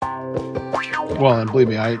Well, and believe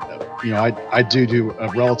me, I do a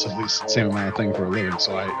relatively same amount of thing for a living,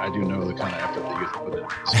 so I do know the kind of effort that you have to put in.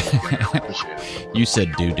 So again, I appreciate it. You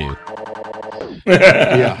said doo-doo.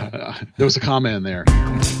 Yeah, there was a comment in there.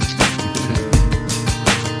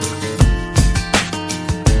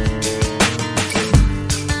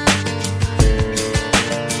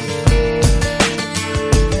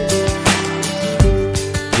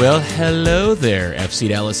 Well, hello there, FC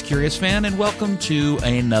Dallas Curious fan, and welcome to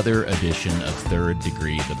another edition of Third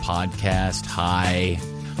Degree, the podcast. Hi,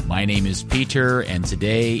 my name is Peter, and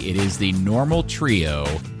today it is the normal trio,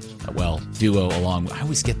 duo along, I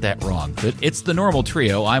always get that wrong, but it's the normal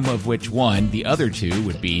trio, I'm of which one. The other two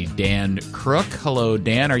would be Dan Crook. Hello,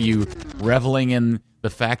 Dan. Are you reveling in the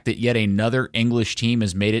fact that yet another English team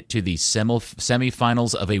has made it to the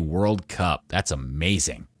semifinals of a World Cup? That's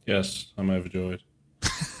amazing. Yes, I'm overjoyed.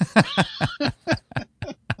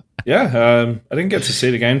 Yeah, I didn't get to see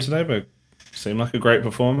the game today, but it seemed like a great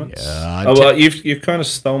performance. Yeah, you've kind of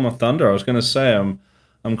stole my thunder. I was going to say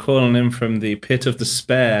I'm calling in from the pit of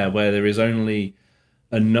despair, where there is only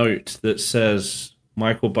a note that says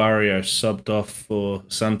Michael Barrios subbed off for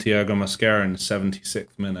Santiago Mosquera in the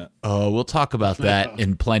 76th minute. Oh, we'll talk about that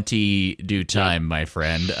in plenty due time, my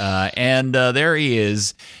friend. And there he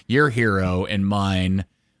is, your hero and mine,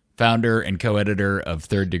 founder and co-editor of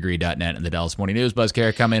ThirdDegree.net and the Dallas Morning News, Buzz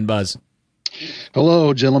Carrick. Come in, Buzz.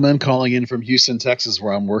 Hello, gentlemen. Calling in from Houston, Texas,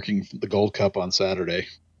 where I'm working the Gold Cup on Saturday.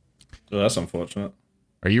 Oh, that's unfortunate.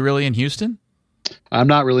 Are you really in Houston? I'm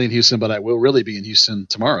not really in Houston, but I will really be in Houston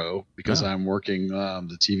tomorrow because I'm working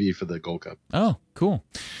the TV for the Gold Cup. Oh, cool.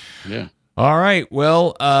 Yeah. All right.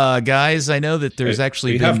 Well, guys, I know that there's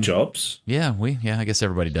we have jobs. Yeah, I guess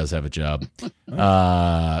everybody does have a job.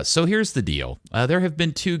 So here's the deal. There have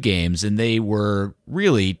been two games, and they were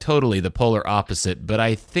really totally the polar opposite. But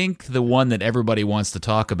I think the one that everybody wants to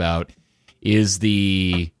talk about is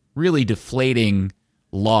the really deflating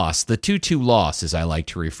loss, the 2-2 loss, as I like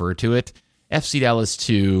to refer to it. FC Dallas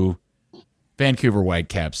 2, Vancouver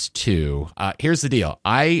Whitecaps 2. Here's the deal.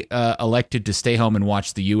 I elected to stay home and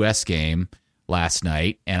watch the U.S. game last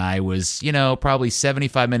night, and I was, probably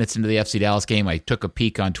 75 minutes into the FC Dallas game. I took a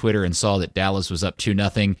peek on Twitter and saw that Dallas was up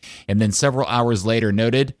 2-0, and then several hours later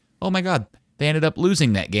noted, oh my God, they ended up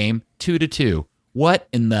losing that game 2-2. What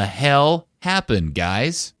in the hell happened,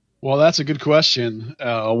 guys? Well, that's a good question.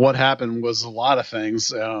 What happened was a lot of things.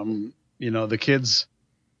 The kids,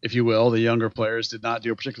 if you will, the younger players did not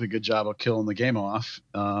do a particularly good job of killing the game off.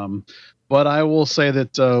 But I will say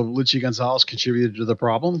that Luchi Gonzalez contributed to the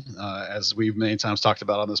problem, as we've many times talked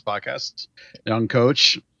about on this podcast. Young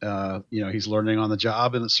coach, he's learning on the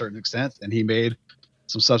job in a certain extent, and he made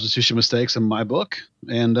some substitution mistakes in my book,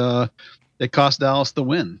 and it cost Dallas the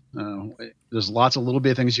win. There's lots of little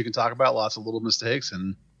bit of things you can talk about, lots of little mistakes,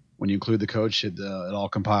 and when you include the coach, it all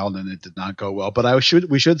compiled, and it did not go well. But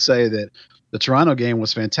we should say that the Toronto game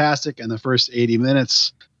was fantastic, and the first 80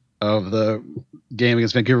 minutes of the game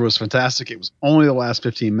against Vancouver was fantastic. It was only the last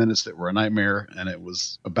 15 minutes that were a nightmare, and it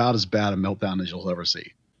was about as bad a meltdown as you'll ever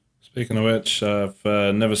see. Speaking of which, I've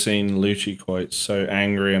never seen Lucci quite so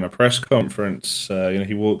angry in a press conference.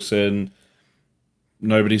 He walks in,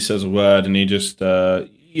 nobody says a word, and he just,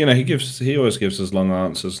 he always gives us long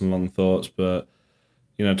answers and long thoughts, but,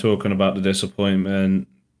 talking about the disappointment,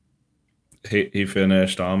 he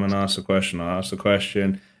finished, I'm going to ask the question, I asked the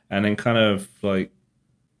question, and then kind of like,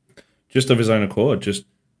 just of his own accord, just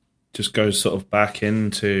goes sort of back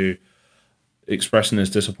into expressing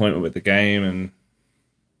his disappointment with the game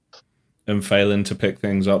and failing to pick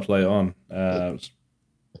things up late on. It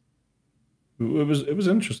was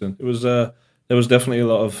interesting. It was there was definitely a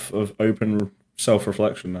lot of open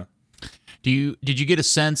self-reflection there. Did you get a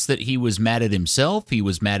sense that he was mad at himself? He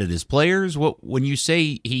was mad at his players? When you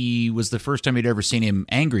say he was the first time you'd ever seen him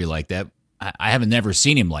angry like that, I haven't never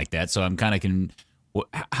seen him like that, so I'm kind of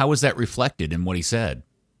how was that reflected in what he said?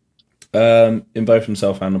 In both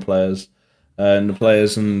himself and the players. And the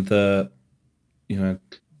players and the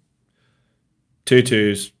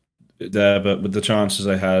 2-2s there, but with the chances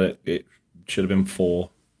they had, it should have been 4.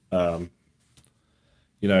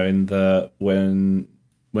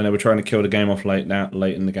 When they were trying to kill the game off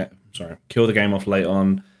kill the game off late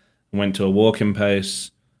on, and went to a walking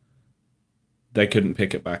pace, they couldn't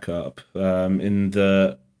pick it back up. In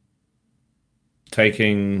the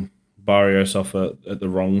taking Barrios off at the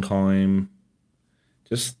wrong time,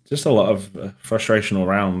 just a lot of frustration all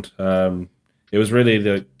around. It was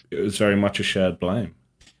very much a shared blame.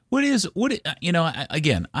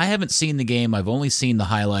 Again, I haven't seen the game. I've only seen the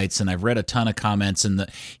highlights, and I've read a ton of comments. And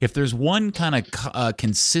if there's one kind of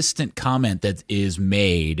consistent comment that is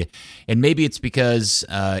made, and maybe it's because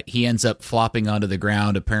he ends up flopping onto the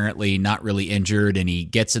ground, apparently not really injured, and he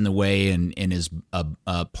gets in the way and is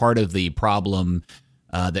a part of the problem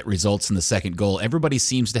that results in the second goal. Everybody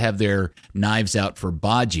seems to have their knives out for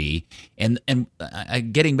Badji, and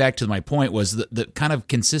getting back to my point was the kind of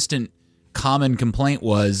consistent common complaint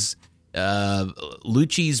was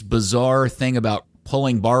Lucci's bizarre thing about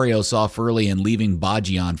pulling Barrios off early and leaving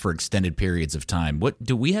Badji on for extended periods of time. What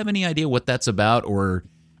do we have any idea what that's about, or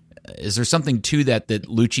is there something to that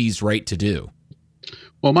Lucci's right to do?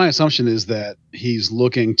 Well, my assumption is that he's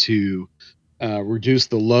looking to reduce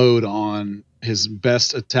the load on his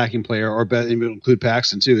best attacking player, or even include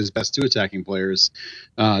Paxton too, his best two attacking players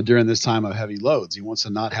during this time of heavy loads. He wants to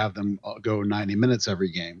not have them go 90 minutes every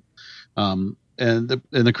game. And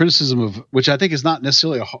the criticism of, which I think is not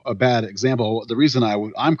necessarily a bad example. The reason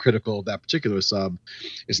I'm critical of that particular sub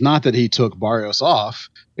is not that he took Barrios off.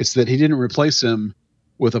 It's that he didn't replace him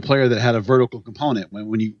with a player that had a vertical component.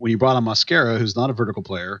 When you brought on Mosquera, who's not a vertical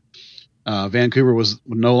player, Vancouver was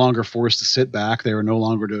no longer forced to sit back. They were no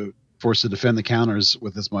longer forced to defend the counters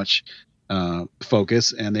with as much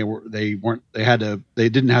focus, and they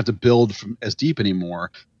didn't have to build from as deep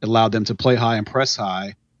anymore. It allowed them to play high and press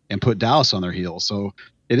high and put Dallas on their heels. So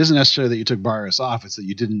it isn't necessarily that you took Barrios off; it's that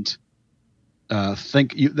you didn't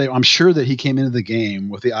think. I'm sure that he came into the game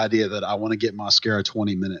with the idea that I want to get Mosquera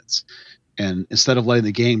 20 minutes, and instead of letting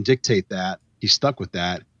the game dictate that, he stuck with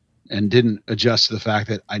that and didn't adjust to the fact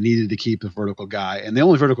that I needed to keep the vertical guy. And the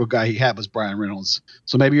only vertical guy he had was Brian Reynolds.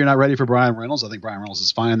 So maybe you're not ready for Brian Reynolds. I think Brian Reynolds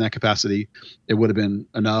is fine in that capacity. It would have been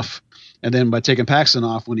enough. And then by taking Paxton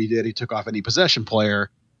off when he did, he took off any possession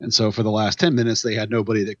player. And so for the last 10 minutes, they had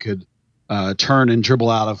nobody that could turn and dribble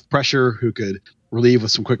out of pressure, who could relieve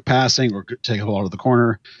with some quick passing or take a ball out of the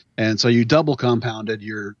corner. And so you double compounded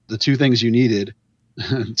the two things you needed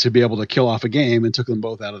to be able to kill off a game, and took them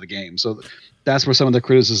both out of the game. So that's where some of the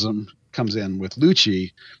criticism comes in with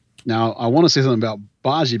Lucci. Now, I want to say something about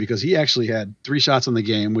Badji, because he actually had 3 shots in the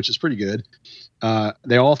game, which is pretty good.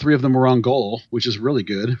 All 3 of them were on goal, which is really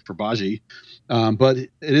good for Badji. But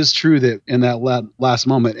it is true that in that last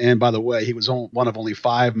moment, and by the way, he was one of only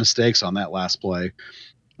 5 mistakes on that last play.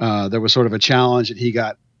 There was sort of a challenge, and he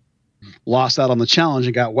got lost out on the challenge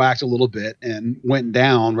and got whacked a little bit and went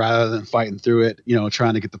down rather than fighting through it,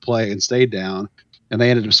 trying to get the play, and stayed down. And they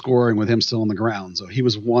ended up scoring with him still on the ground. So he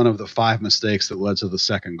was one of the 5 mistakes that led to the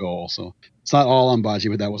second goal. So it's not all on Badji,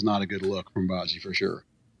 but that was not a good look from Badji for sure.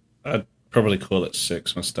 I'd probably call it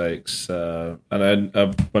 6 mistakes. And when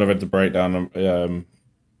I read the breakdown,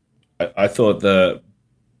 I thought that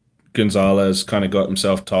Gonzalez kind of got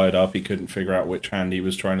himself tied up. He couldn't figure out which hand he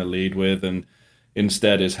was trying to lead with, and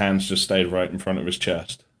instead his hands just stayed right in front of his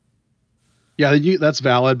chest. Yeah, that's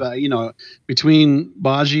valid. But, between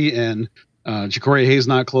Badji and Ja'Cory Hayes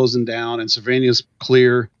not closing down, and Sylvania's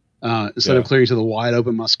clear, instead of clearing to the wide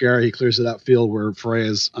open Mosquera, he clears it upfield where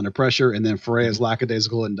Ferreira's under pressure, and then Ferreira's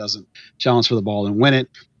lackadaisical and doesn't challenge for the ball and win it.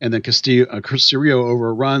 And then Carrillo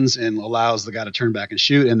overruns and allows the guy to turn back and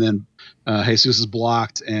shoot, and then Jesus is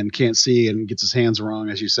blocked and can't see and gets his hands wrong,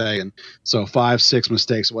 as you say. And so 5, 6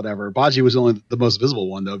 mistakes, whatever. Badji was only the most visible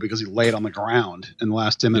one, though, because he laid on the ground in the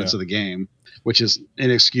last 10 minutes of the game, which is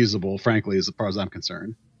inexcusable, frankly, as far as I'm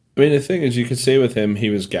concerned. I mean, the thing is, you could see with him, he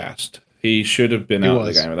was gassed. He should have been out of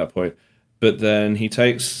the game at that point. But then he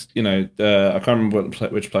takes, I can't remember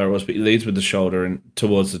which player it was, but he leads with the shoulder and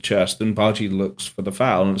towards the chest, and Badji looks for the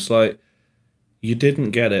foul, and it's like, you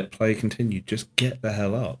didn't get it, play continued, just get the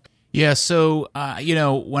hell up. Yeah, so,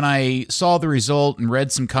 when I saw the result and read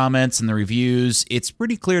some comments and the reviews, it's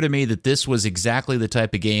pretty clear to me that this was exactly the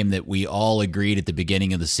type of game that we all agreed at the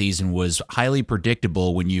beginning of the season was highly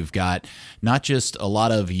predictable, when you've got not just a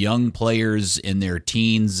lot of young players in their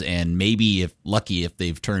teens and maybe, if lucky, if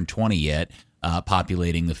they've turned 20 yet,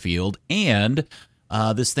 populating the field, and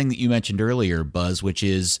this thing that you mentioned earlier, Buzz, which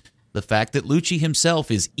is the fact that Lucci himself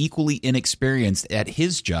is equally inexperienced at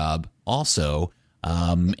his job also.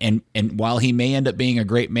 And while he may end up being a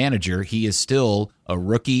great manager, he is still a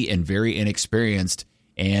rookie and very inexperienced.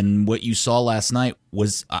 And what you saw last night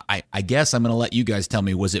was, I guess I'm going to let you guys tell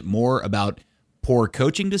me, was it more about poor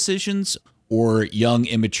coaching decisions or young,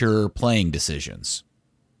 immature playing decisions?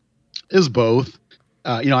 It was both.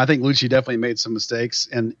 I think Lucci definitely made some mistakes,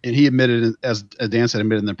 and he admitted, as Dan said,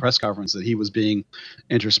 in the press conference, that he was being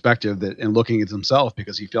introspective and looking at himself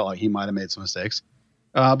because he felt like he might have made some mistakes.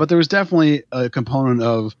 But there was definitely a component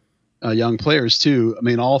of young players too. I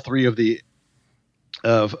mean, all 3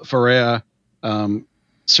 of Ferreira,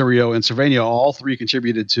 Cirio, and Cerveno, all three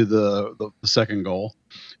contributed to the second goal.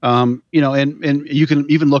 And you can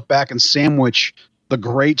even look back and sandwich the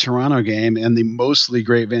great Toronto game and the mostly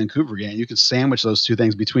great Vancouver game. You could sandwich those two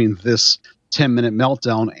things between this 10-minute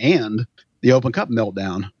meltdown and the Open Cup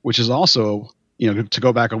meltdown, which is also, to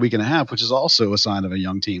go back a week and a half, which is also a sign of a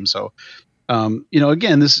young team. So,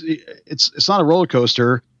 again, it's not a roller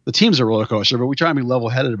coaster. The team's a roller coaster, but we try and be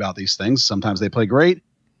level-headed about these things. Sometimes they play great.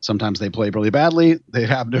 Sometimes they play really badly. They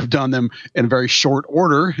happen to have done them in very short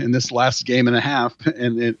order in this last game and a half,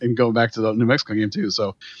 and go back to the New Mexico game too.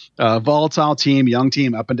 So, volatile team, young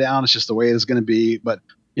team, up and down. It's just the way it is going to be. But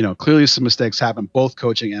clearly some mistakes happen, both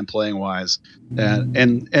coaching and playing wise.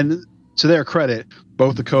 And to their credit,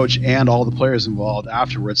 both the coach and all the players involved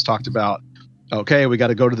afterwards talked about, okay, we got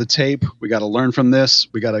to go to the tape. We got to learn from this.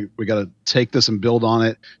 We got to take this and build on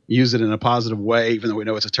it, use it in a positive way, even though we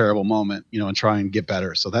know it's a terrible moment, and try and get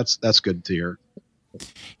better. So that's good to hear.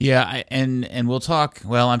 Yeah, and we'll talk.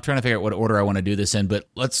 Well, I'm trying to figure out what order I want to do this in, but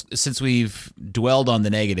since we've dwelled on the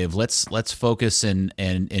negative, let's focus and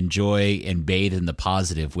enjoy and bathe in the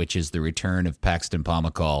positive, which is the return of Paxton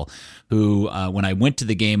Pomykal, who, when I went to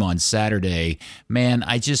the game on Saturday, man,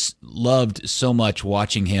 I just loved so much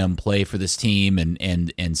watching him play for this team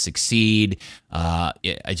and succeed.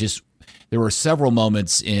 There were several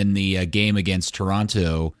moments in the game against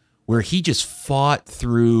Toronto where he just fought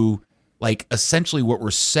through essentially what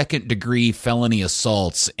were second-degree felony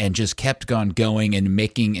assaults and just kept on going and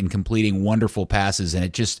making and completing wonderful passes, and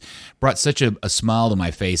it just brought such a smile to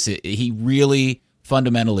my face. He really,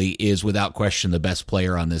 fundamentally, is without question the best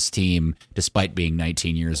player on this team, despite being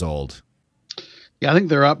 19 years old. Yeah, I think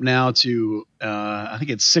they're up now to, I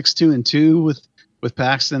think it's 6-2-2 with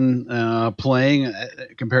Paxton playing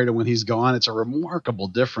compared to when he's gone. It's a remarkable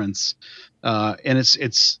difference, and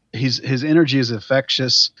his energy is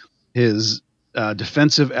infectious. His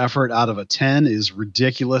defensive effort out of a 10 is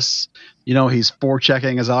ridiculous. He's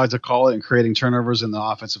forechecking, as I like to call it, and creating turnovers in the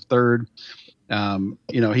offensive third.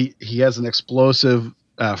 He has an explosive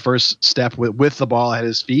first step with the ball at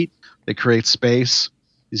his feet that creates space.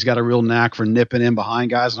 He's got a real knack for nipping in behind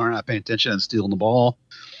guys and are not paying attention and stealing the ball.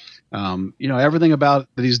 Everything about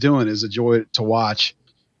that he's doing is a joy to watch.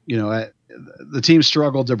 The team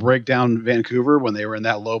struggled to break down Vancouver when they were in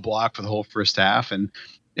that low block for the whole first half, and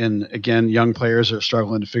again, young players are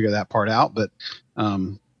struggling to figure that part out. But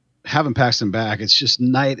having Paxton back, it's just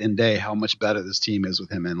night and day how much better this team is with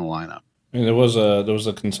him in the lineup. I mean, there was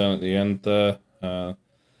a concern at the end there,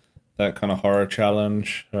 that kind of horror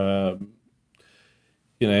challenge. In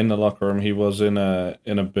the locker room, he was in a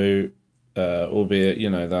boot,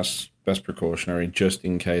 albeit that's precautionary just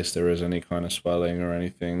in case there is any kind of swelling or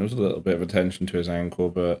anything. There was a little bit of attention to his ankle,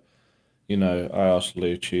 but I asked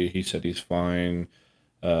Lucci, he said he's fine.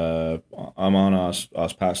 Arman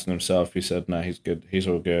asked Paxton himself. He said, no, he's good. He's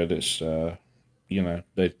all good. It's,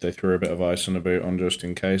 they threw a bit of ice on the boot on just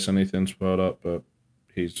in case anything swelled up, but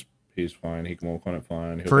he's fine. He can walk on it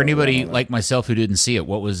fine. For anybody like myself who didn't see it,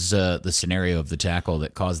 what was the scenario of the tackle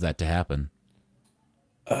that caused that to happen?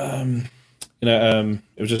 It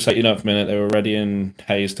was just for a minute. They were readying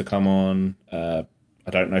Hayes to come on. I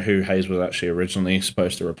don't know who Hayes was actually originally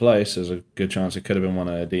supposed to replace. There's a good chance it could have been one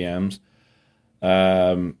of the DMs.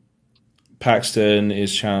 Paxton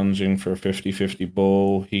is challenging for a 50-50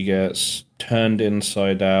 ball. He gets turned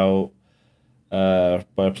inside out by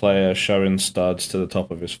a player showing studs to the top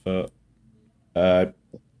of his foot. Kind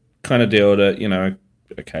of deal that,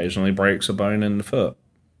 occasionally breaks a bone in the foot.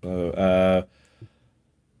 So,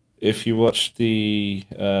 if you watch the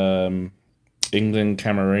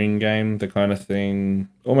England-Cameroon game,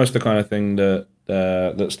 almost the kind of thing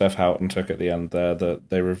that Steph Houghton took at the end there, that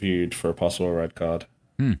they reviewed for a possible red card.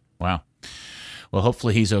 Wow. Well,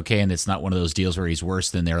 hopefully he's okay, and it's not one of those deals where he's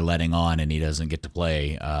worse than they're letting on and he doesn't get to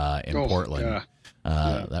play in Portland.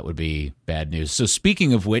 Yeah. That would be bad news. So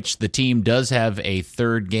speaking of which, the team does have a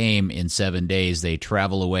third game in 7 days. They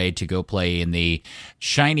travel away to go play in the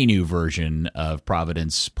shiny new version of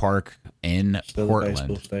Providence Park in Portland. Still a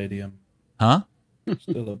baseball stadium. Huh?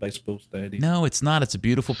 Still a baseball stadium. No, it's not. It's a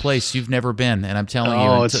beautiful place. You've never been, and I'm telling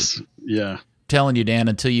you. Telling you, Dan,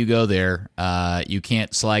 until you go there, you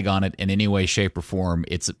can't slag on it in any way, shape, or form.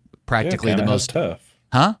 It's practically the most turf.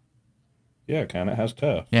 Huh? Yeah, it has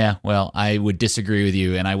turf. Yeah, well, I would disagree with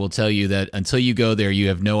you, and I will tell you that until you go there, you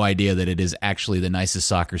have no idea that it is actually the nicest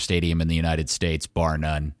soccer stadium in the United States, bar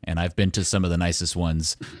none. And I've been to some of the nicest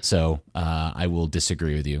ones, so I will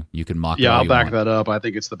disagree with you. You can mock it. Yeah, I'll back that up. I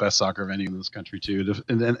think it's the best soccer venue in this country, too.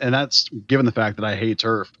 And that's given the fact that I hate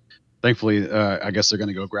turf. Thankfully, I guess they're going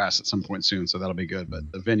to go grass at some point soon, so that'll be good.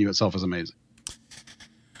 But the venue itself is amazing.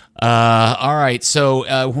 All right.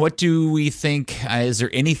 So, what do we think? Is there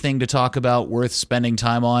anything to talk about worth spending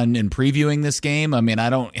time on in previewing this game? I mean,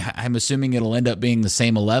 I'm assuming it'll end up being the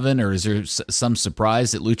same 11, or is there some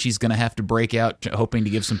surprise that Lucci's going to have to break out, hoping to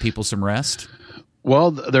give some people some rest?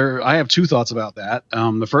 Well, I have two thoughts about that.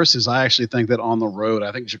 The first is I actually think that on the road,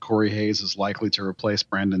 I think Ja'Cory Hayes is likely to replace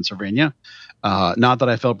Brandon Cervenia. Not that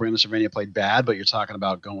I felt Brandon Cervenia played bad, but you're talking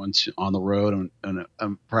about going on the road and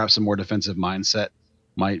perhaps a more defensive mindset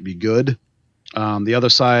might be good. The other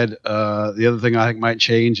side, the other thing I think might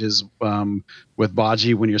change is with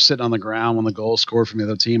Badji, when you're sitting on the ground when the goal is scored from the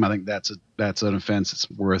other team, I think that's an offense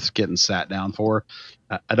that's worth getting sat down for.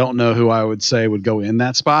 I don't know who I would say would go in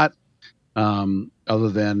that spot. Other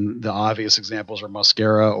than the obvious examples are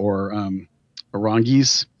Mosquera or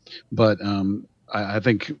Aranguiz. But I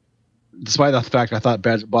think, despite the fact I thought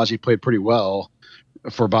Badji played pretty well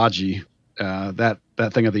for Badji, that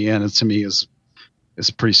thing at the end to me is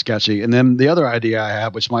pretty sketchy. And then the other idea I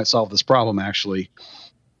have, which might solve this problem actually,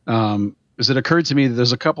 is it occurred to me that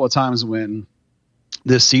there's a couple of times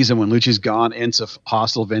this season when Lucci's gone into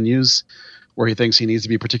hostile venues where he thinks he needs to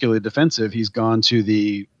be particularly defensive, he's gone to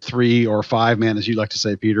the 3 or 5 man, as you'd like to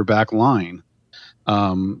say, Peter, back line.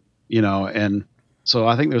 And so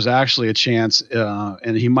I think there's actually a chance,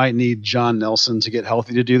 and he might need John Nelson to get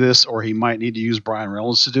healthy to do this, or he might need to use Brian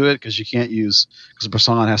Reynolds to do it because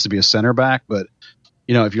Brisson has to be a center back. But,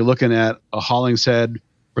 if you're looking at a Hollingshead,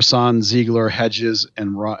 Brisson, Ziegler, Hedges,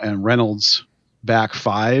 and Reynolds back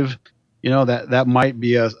 5, that might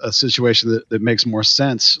be a situation that makes more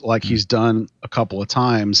sense, like he's done a couple of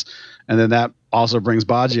times. And then that also brings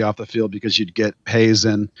Badji off the field because you'd get Hayes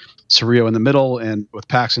and Cerrillo in the middle and with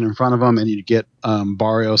Paxton in front of him, and you'd get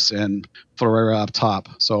Barrios and Ferreira up top.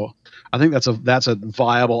 So I think that's a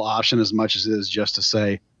viable option as much as it is just to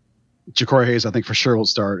say Ja'Cory Hayes, I think for sure will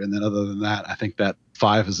start. And then other than that, I think that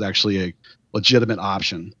 5 is actually a legitimate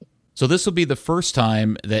option. So this will be the first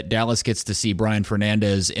time that Dallas gets to see Brian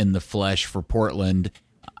Fernandez in the flesh for Portland.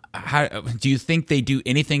 How, do you think they do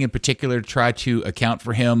anything in particular to try to account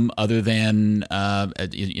for him other than,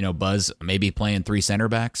 Buzz maybe playing 3 center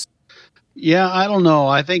backs? Yeah, I don't know.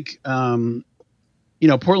 I think,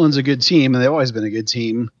 Portland's a good team, and they've always been a good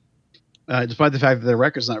team, despite the fact that their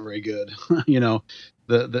record's not very good.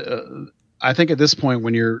 I think at this point,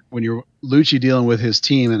 when you're Lucci dealing with his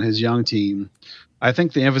team and his young team, I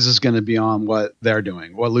think the emphasis is going to be on what they're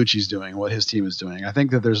doing, what Lucci's doing, what his team is doing. I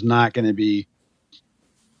think that there's not going to be,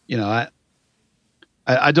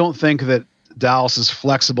 I don't think that Dallas is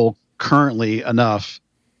flexible currently enough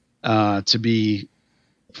to be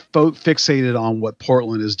fixated on what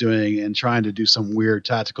Portland is doing and trying to do some weird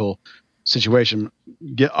tactical situation,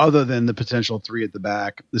 other than the potential 3 at the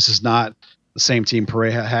back. This is not the same team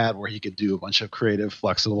Pareja had where he could do a bunch of creative,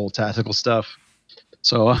 flexible, tactical stuff.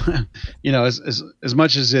 So, as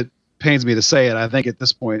much as it pains me to say it, I think at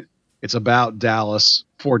this point it's about Dallas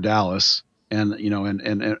for Dallas, and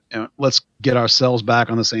let's get ourselves back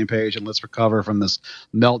on the same page and let's recover from this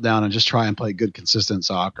meltdown and just try and play good, consistent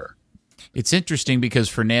soccer. It's interesting because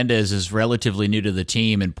Fernandez is relatively new to the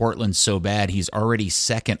team, and Portland's so bad he's already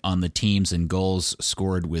second on the teams in goals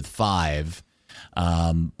scored with 5.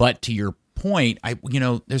 But to your point,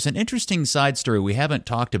 there's an interesting side story we haven't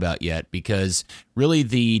talked about yet, because really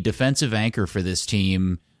the defensive anchor for this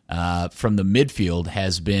team from the midfield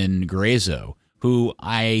has been Gruezo, who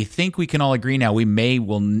I think we can all agree now we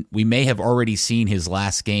may have already seen his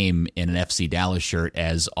last game in an FC Dallas shirt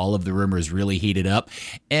as all of the rumors really heated up.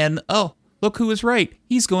 And look who was right.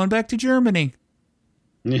 He's going back to Germany.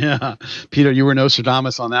 Yeah, Peter, you were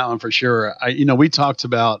Nostradamus on that one for sure. We talked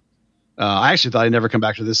about, I actually thought he'd never come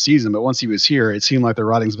back to this season, but once he was here, it seemed like the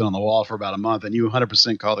writing's been on the wall for about a month, and you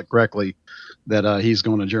 100% called it correctly that he's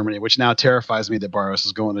going to Germany, which now terrifies me that Barrios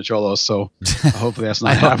is going to Cholos, so hopefully that's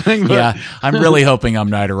not happening. But. Yeah, I'm really hoping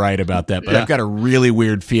I'm not right about that, but yeah. I've got a really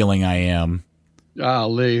weird feeling I am.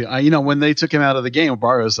 Lee, when they took him out of the game,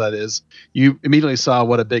 Barrios, that is, you immediately saw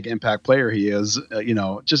what a big impact player he is,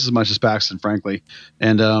 just as much as Paxton, frankly,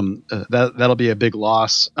 and that'll be a big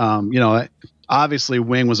loss. Obviously,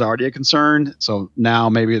 wing was already a concern, so now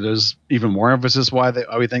maybe there's even more emphasis why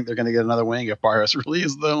we think they're going to get another wing if Barrios really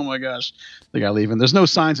is oh my gosh, the guy leaving. There's no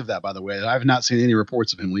signs of that, by the way. I've not seen any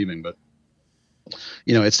reports of him leaving, but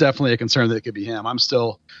it's definitely a concern that it could be him. I'm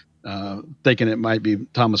still thinking it might be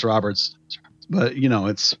Thomas Roberts, but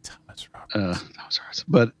it's Thomas Roberts,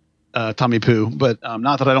 but Tommy Poo. But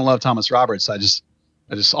not that I don't love Thomas Roberts. I just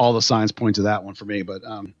all the signs point to that one for me. But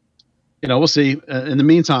we'll see. In the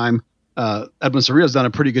meantime. Edwin Cerrillo's done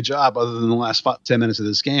a pretty good job, other than the last 10 minutes of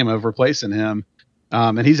this game, of replacing him.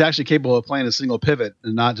 And he's actually capable of playing a single pivot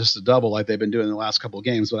and not just a double like they've been doing in the last couple of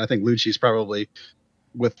games. But I think Lucci's probably,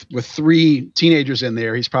 with 3 teenagers in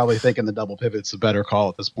there, he's probably thinking the double pivot's a better call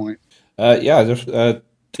at this point. Yeah, I just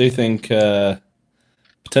do think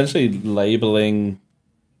potentially labeling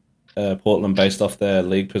Portland based off their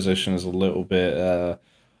league position is a little bit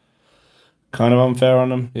kind of unfair on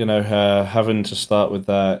them. You know, having to start with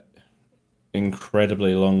that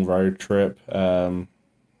incredibly long road trip. You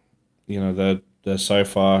know, they're so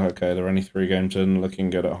far, okay, they're only 3 games in, looking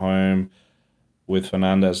good at home. With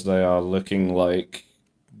Fernandez, they are looking like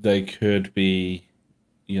they could be,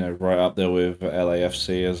 you know, right up there with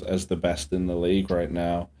LAFC as the best in the league right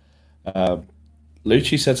now.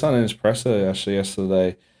 Lucci said something in his presser actually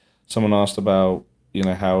yesterday. Someone asked about, you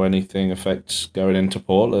know, how anything affects going into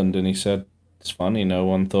Portland, and he said, it's funny, no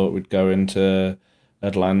one thought we'd go into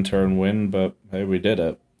Atlanta and win, but hey, we did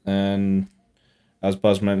it. And as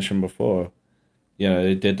Buzz mentioned before, you know,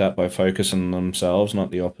 they did that by focusing on themselves,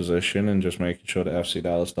 not the opposition, and just making sure that FC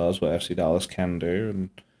Dallas does what FC Dallas can do. And,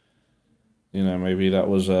 you know, maybe that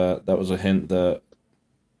was a hint that,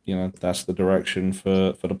 you know, that's the direction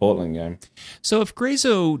for the Portland game. So if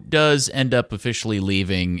Grazo does end up officially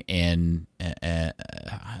leaving, and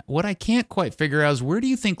what I can't quite figure out is, where do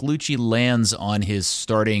you think Lucci lands on his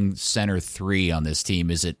starting center 3 on this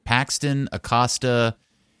team? Is it Paxton, Acosta,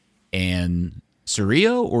 and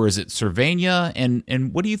Cerrillo, or is it Cervania?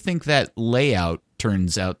 And what do you think that layout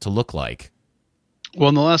turns out to look like? Well,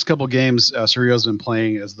 in the last couple of games, Cerrillo's been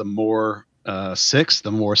playing as the more 6,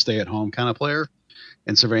 the more stay-at-home kind of player.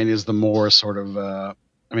 And Cervania is the more sort of,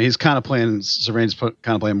 he's kind of playing, Cervania's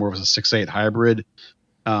kind of playing more of a 6-8 hybrid.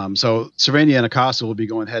 So Cervania and Acosta will be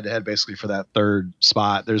going head-to-head basically for that 3rd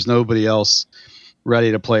spot. There's nobody else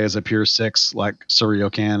ready to play as a pure 6 like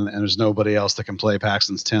Cerrillo can, and there's nobody else that can play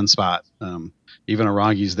Paxton's 10 spot. Even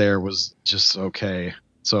Arangi's there was just okay.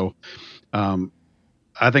 So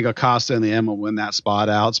I think Acosta and the M will win that spot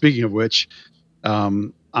out. Speaking of which,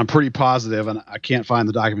 I'm pretty positive, and I can't find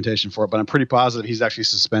the documentation for it, but I'm pretty positive he's actually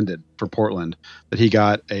suspended for Portland, that he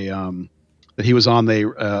got that he was on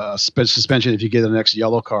the suspension if you get the next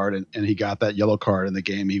yellow card, and he got that yellow card in the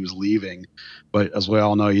game he was leaving. But as we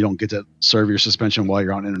all know, you don't get to serve your suspension while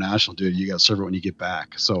you're on international duty. You got to serve it when you get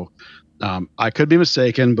back. So I could be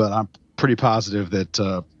mistaken, but I'm pretty positive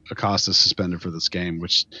that Acosta is suspended for this game,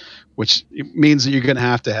 which means that you're going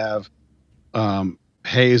to have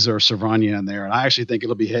Hayes or Cervania in there, and I actually think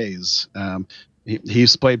it'll be Hayes.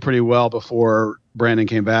 He's played pretty well before Brandon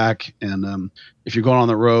came back, and if you're going on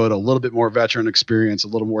the road, a little bit more veteran experience, a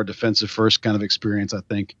little more defensive first kind of experience, I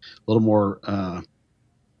think a little more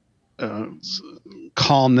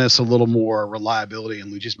calmness, a little more reliability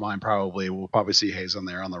in Lucci's mind. We'll probably see Hayes on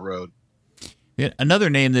there on the road. Another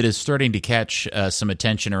name that is starting to catch some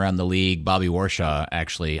attention around the league, Bobby Warshaw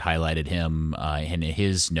actually highlighted him in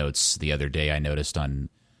his notes the other day, I noticed on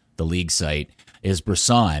the league site, is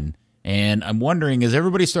Brisson. And I'm wondering, is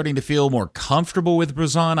everybody starting to feel more comfortable with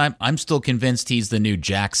Brisson? I'm still convinced he's the new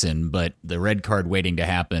Jackson, but the red card waiting to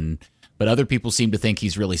happen. But other people seem to think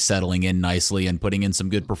he's really settling in nicely and putting in some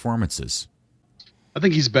good performances. I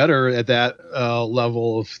think he's better at that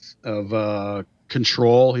level of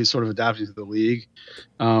control. He's sort of adapting to the league.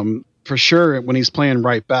 For sure, when he's playing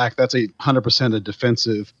right back, that's 100% a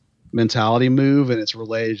defensive mentality move, and it's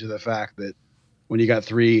related to the fact that when you got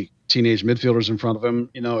 3 teenage midfielders in front of him,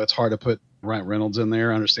 you know, it's hard to put Ryan Reynolds in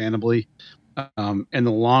there, understandably. In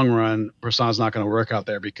the long run, Brisson's not going to work out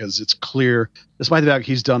there because it's clear, despite the fact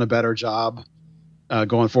he's done a better job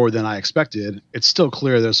going forward than I expected, it's still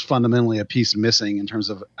clear there's fundamentally a piece missing in terms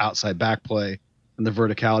of outside back play and the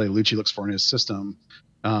verticality Lucci looks for in his system.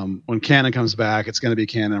 When Cannon comes back, it's going to be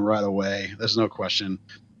Cannon right away. There's no question.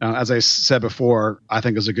 As I said before, I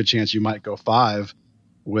think there's a good chance you might go 5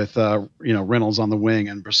 with Reynolds on the wing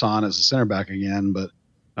and Brisson as a center back again. But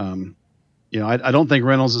I don't think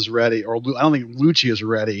Reynolds is ready, or I don't think Lucci is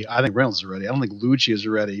ready. I think Reynolds is ready. I don't think Lucci is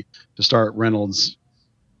ready to start Reynolds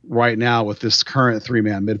right now with this current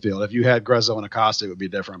 3-man midfield. If you had Grezzo and Acosta, it would be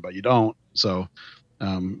different, but you don't. So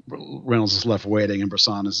Reynolds is left waiting, and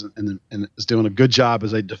Brisson is doing a good job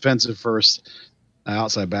as a defensive first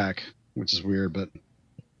outside back, which is weird, but.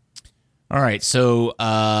 All right, so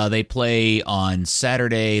they play on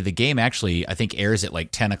Saturday. The game actually, I think, airs at like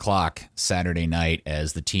 10 o'clock Saturday night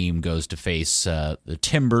as the team goes to face the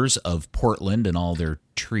Timbers of Portland and all their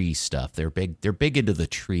tree stuff. They're big into the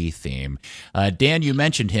tree theme. Dan, you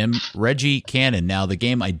mentioned him, Reggie Cannon. Now, the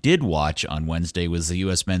game I did watch on Wednesday was the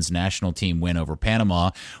U.S. men's national team win over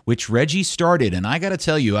Panama, which Reggie started, and I got to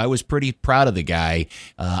tell you, I was pretty proud of the guy.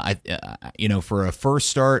 For a first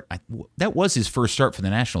start, that was his first start for the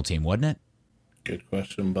national team, wasn't it? Good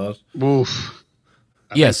question, Buzz. Oof.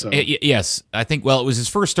 Yes. I think. Well, it was his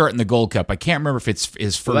first start in the Gold Cup. I can't remember if it's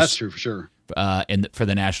his first. Well, that's true for sure. For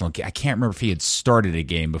the national, I can't remember if he had started a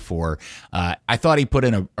game before. I thought he put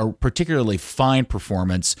in a particularly fine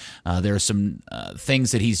performance. There are some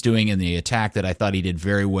things that he's doing in the attack that I thought he did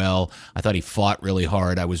very well. I thought he fought really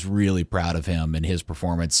hard. I was really proud of him and his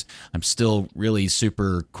performance. I'm still really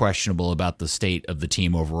super questionable about the state of the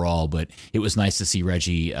team overall, but it was nice to see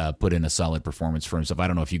Reggie put in a solid performance for himself. I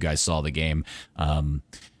don't know if you guys saw the game.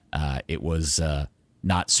 It was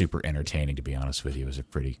not super entertaining, to be honest with you. It was a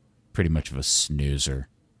pretty much of a snoozer.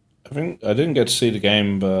 I think I didn't get to see the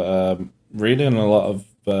game, but reading a lot of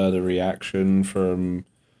the reaction from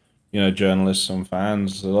journalists and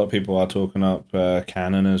fans, a lot of people are talking up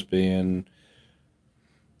Cannon as being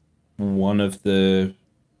one of the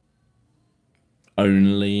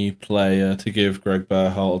only player to give Greg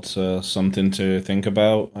Berhalter something to think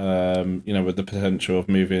about. With the potential of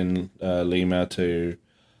moving Lima to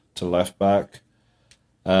left back.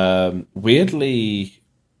 Weirdly,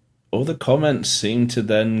 all the comments seem to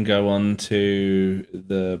then go on to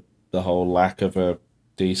the whole lack of a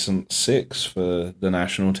decent six for the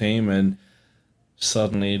national team, and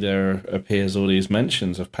suddenly there appears all these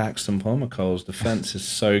mentions of Paxton Pommercole's defense is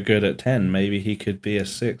so good at 10. Maybe he could be a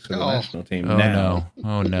six for the national team now. No.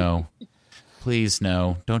 Oh, no. Please,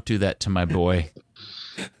 no. Don't do that to my boy.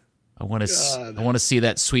 I want to see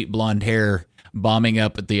that sweet blonde hair bombing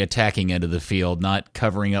up at the attacking end of the field, not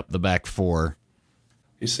covering up the back four.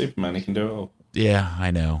 He's Superman. He can do it all. Yeah,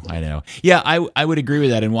 I know. Yeah, I would agree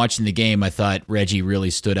with that. In watching the game, I thought Reggie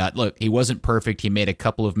really stood out. Look, he wasn't perfect. He made a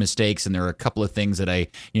couple of mistakes, and there are a couple of things that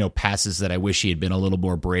passes that I wish he had been a little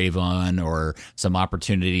more brave on, or some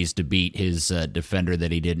opportunities to beat his defender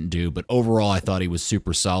that he didn't do. But overall, I thought he was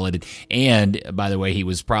super solid. And, by the way, he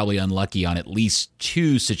was probably unlucky on at least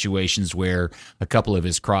two situations where a couple of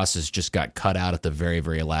his crosses just got cut out at the very,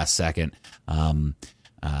 very last second.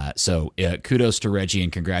 So kudos to Reggie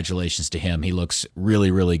and congratulations to him. He looks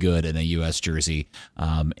really, really good in a U.S. jersey,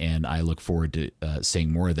 and I look forward to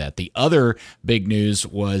seeing more of that. The other big news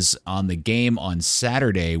was on the game on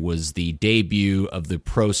Saturday was the debut of the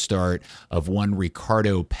pro start of one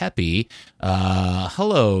Ricardo Pepi.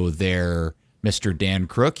 Hello there, Mr. Dan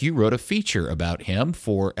Crook. You wrote a feature about him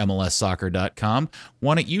for MLSsoccer.com.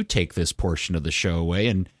 Why don't you take this portion of the show away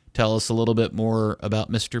and tell us a little bit more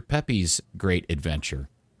about Mr. Pepi's great adventure.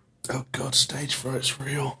 Oh, God, stage fright's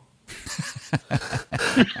real.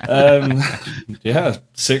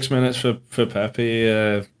 6 minutes for Pepi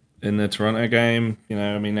in the Toronto game.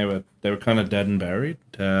 They were kind of dead and buried.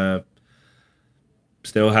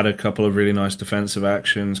 Still had a couple of really nice defensive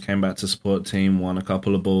actions, came back to support team, won a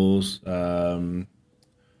couple of balls,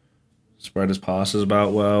 spread his passes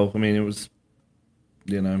about well. It was...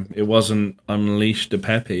 it wasn't unleash the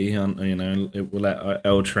Pepi. It will let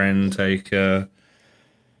El Tren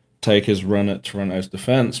take his run at Toronto's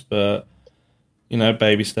defense, but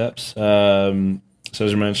baby steps. So as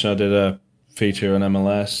I mentioned, I did a feature on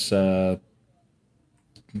MLS,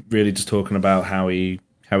 really just talking about how he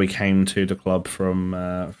came to the club from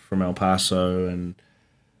El Paso and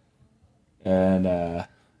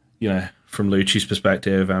from Lucci's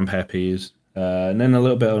perspective and Pepi's, and then a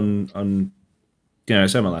little bit on.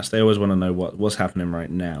 It's MLS. They always want to know what's happening right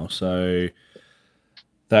now. So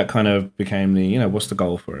that kind of became the, what's the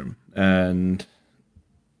goal for him? And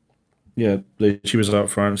Lucci was up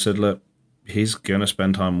front and said, look, he's going to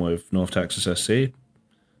spend time with North Texas SC.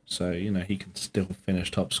 So, he can still finish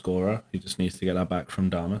top scorer. He just needs to get that back from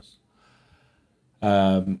Damas.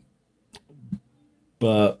 But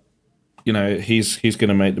he's going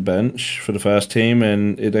to make the bench for the first team,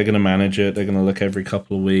 and they're going to manage it. They're going to look every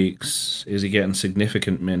couple of weeks. Is he getting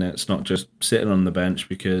significant minutes, not just sitting on the bench?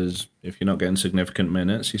 Because if you're not getting significant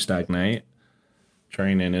minutes, you stagnate.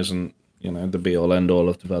 Training isn't, the be-all, end-all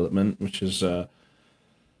of development, which is,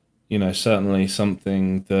 certainly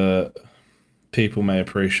something that people may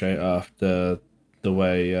appreciate after the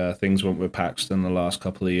way things went with Paxton the last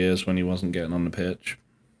couple of years when he wasn't getting on the pitch.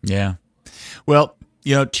 Yeah. Well,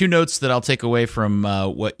 two notes that I'll take away from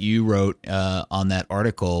what you wrote on that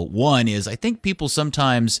article. One is I think people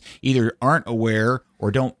sometimes either aren't aware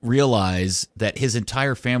or don't realize that his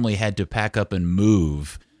entire family had to pack up and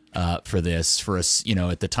move for this. For us,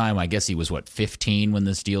 at the time, I guess he was 15 when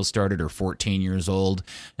this deal started, or 14 years old,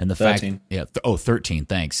 and the 13. fact, 13.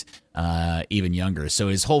 Thanks. even younger. So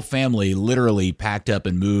his whole family literally packed up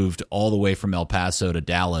and moved all the way from El Paso to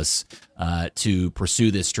Dallas to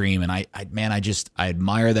pursue this dream. And I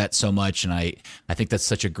admire that so much, and I think that's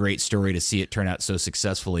such a great story to see it turn out so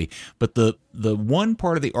successfully. But the one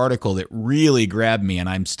part of the article that really grabbed me, and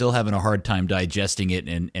I'm still having a hard time digesting it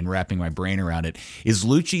and wrapping my brain around it, is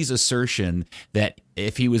Lucci's assertion that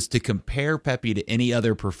if he was to compare Pepe to any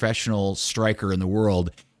other professional striker in the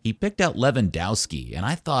world, he picked out Lewandowski. And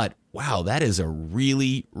I thought, wow, that is a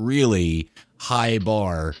really, really high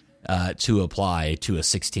bar to apply to a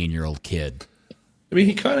 16-year-old kid. I mean,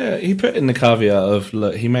 he put in the caveat of,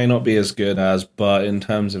 look, he may not be as good as, but in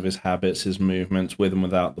terms of his habits, his movements with and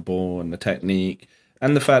without the ball, and the technique,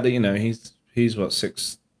 and the fact that, you know, he's what,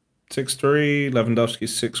 6'3",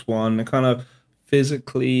 Lewandowski's 6'1", they kind of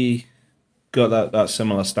physically got that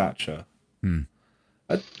similar stature.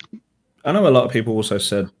 I know a lot of people also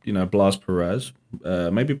said, you know, Blas Perez.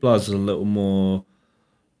 Maybe Blas is a little more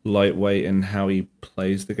lightweight in how he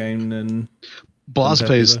plays the game than Blas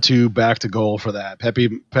plays two back to goal for that. Pepe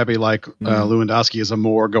like Lewandowski, is a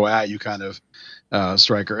more go at you kind of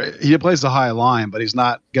striker. He plays the high line, but he's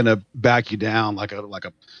not going to back you down like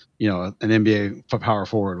a you know, an NBA power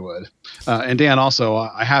forward would. And Dan, also,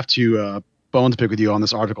 I have to bone to pick with you on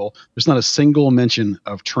this article. There's not a single mention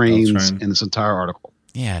of trains in this entire article.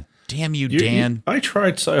 Yeah. Damn you, Dan. I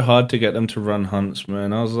tried so hard to get them to run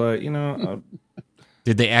Huntsman. I was like, you know.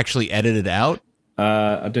 Did they actually edit it out?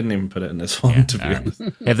 I didn't even put it in this one, to be honest.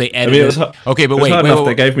 Have they edited it? Okay, but wait.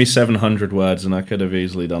 They gave me 700 words, and I could have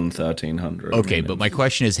easily done 1,300. Okay, but my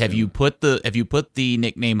question is, have you put the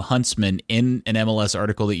nickname Huntsman in an MLS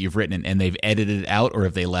article that you've written, and they've edited it out, or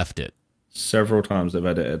have they left it? Several times they've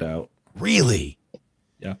edited it out. Really?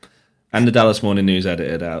 Yeah. And the Dallas Morning News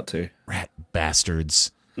edited it out, too. Rat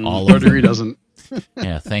bastards. All Third Degree doesn't.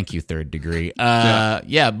 Yeah, thank you, Third Degree.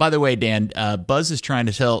 Yeah, by the way, Dan, Buzz is trying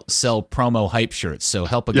to sell promo hype shirts, so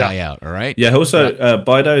help a guy out, all right? Yeah, also,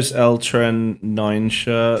 buy those El Tren 9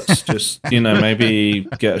 shirts. Just, you know, maybe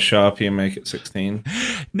get a Sharpie and make it 16.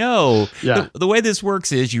 No. Yeah. The way this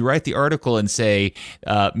works is you write the article and say,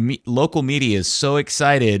 local media is so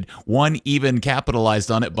excited, one even capitalized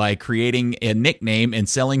on it by creating a nickname and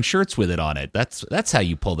selling shirts with it on it. That's how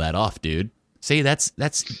you pull that off, dude. See, that's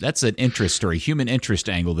an interest or a human interest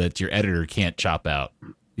angle that your editor can't chop out.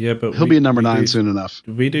 Yeah, but he'll be number 9 soon enough.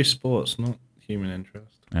 We do sports, not human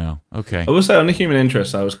interest. Oh, okay. I will say on the human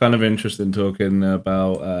interest, I was kind of interested in talking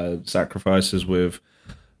about sacrifices with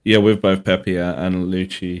both Pepe and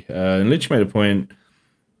Lucci. And Lucci made a point.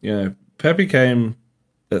 You know, Pepe came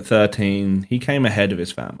at 13. He came ahead of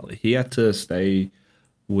his family. He had to stay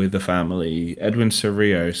with the family. Edwin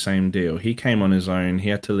Cerrillo, same deal. He came on his own. He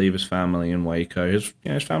had to leave his family in Waco. His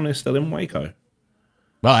family is still in Waco.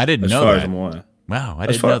 Well, I didn't know that. As far as I'm aware. Wow, I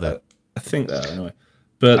didn't know that. I think that anyway.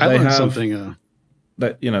 But they have something.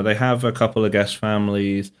 They have a couple of guest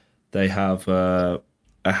families. They have a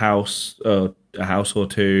house or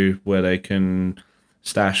two where they can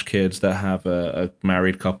stash kids that have a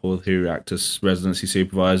married couple who act as residency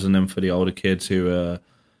supervisors, and then for the older kids who are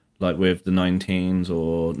like with the 19s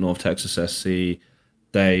or North Texas SC,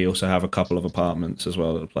 they also have a couple of apartments as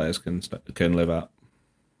well that the players can live at.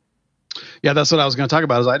 Yeah, that's what I was going to talk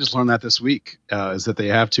about. Is I just learned that this week. Is that they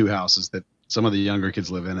have 2 houses that some of the younger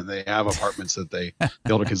kids live in, and they have apartments that the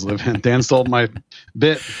older kids live in. Dan stole my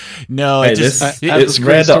bit. No, it's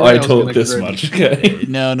rare that I talk this much. Okay?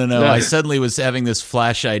 No. I suddenly was having this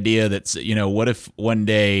flash idea that's, you know, what if one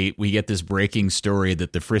day we get this breaking story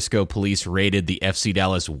that the Frisco police raided the FC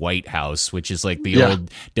Dallas White House, which is like the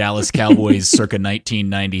old Dallas Cowboys circa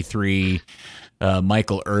 1993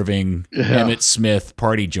 Michael Irving, Emmitt Smith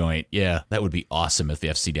party joint. Yeah, that would be awesome if the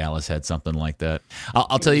FC Dallas had something like that.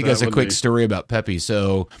 I'll tell you guys a quick story about Pepe.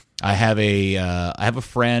 So I have a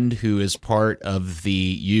friend who is part of the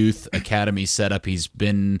youth academy setup. He's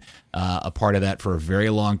been a part of that for a very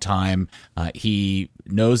long time. He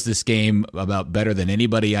knows this game about better than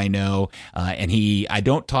anybody I know, and I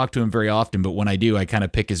don't talk to him very often, but when I do, I kind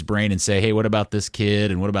of pick his brain and say, hey, what about this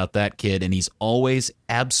kid and what about that kid? And he's always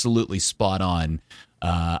absolutely spot on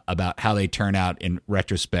about how they turn out in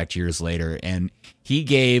retrospect years later. And he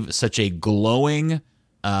gave such a glowing,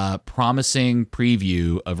 promising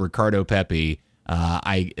preview of Ricardo Pepi.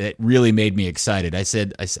 It really made me excited. I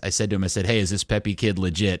said to him, hey, is this Pepi kid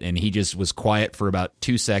legit? And he just was quiet for about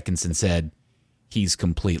 2 seconds and said, he's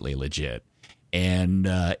completely legit. And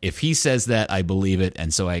if he says that, I believe it.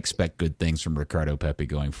 And so I expect good things from Ricardo Pepi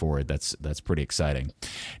going forward. That's pretty exciting.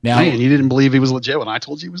 Now, man, you didn't believe he was legit when I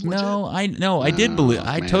told you he was legit? I did believe.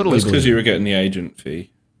 I totally believe. Because you were getting the agent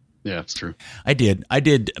fee. Yeah, it's true. I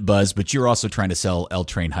did, Buzz, but you're also trying to sell L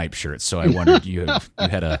Train hype shirts, so I wondered you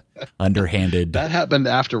had a underhanded. That happened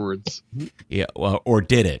afterwards. Yeah, well, or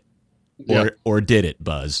did it? Or did it,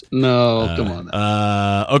 Buzz? No, come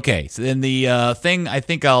on. Okay, so then the thing I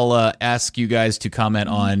think I'll ask you guys to comment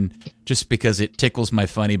on, just because it tickles my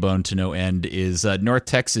funny bone to no end, is North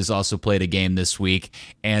Texas also played a game this week,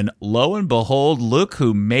 and lo and behold, look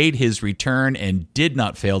who made his return and did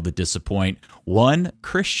not fail to disappoint. One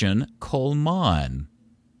Christian Coleman.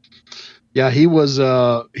 Yeah, he was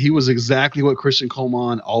exactly what Christian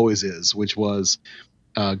Coleman always is, which was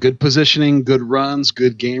good positioning, good runs,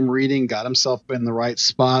 good game reading, got himself in the right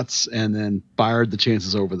spots, and then fired the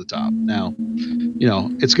chances over the top. Now,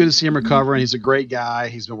 it's good to see him recovering. He's a great guy.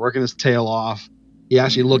 He's been working his tail off. He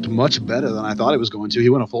actually looked much better than I thought he was going to. He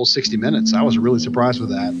went a full 60 minutes. I was really surprised with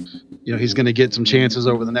that. He's going to get some chances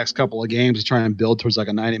over the next couple of games to try and build towards like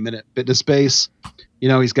a 90-minute fitness pace.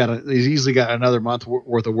 He's easily got another month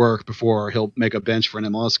worth of work before he'll make a bench for an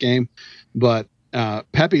MLS game. But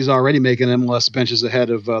Pepe's already making MLS benches ahead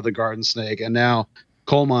of the Garden Snake, and now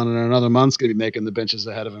Coleman in another month's going to be making the benches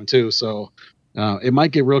ahead of him too. So it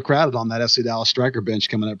might get real crowded on that FC Dallas striker bench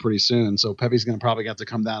coming up pretty soon. So Pepe's going to probably have to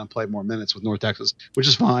come down and play more minutes with North Texas, which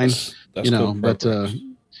is fine. That's cool. But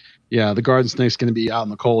the Garden Snake's going to be out in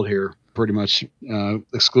the cold here pretty much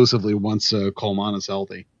exclusively once Coleman is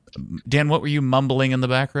healthy. Dan, what were you mumbling in the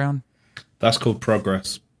background? That's called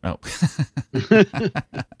progress. Oh.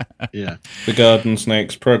 Yeah. The Garden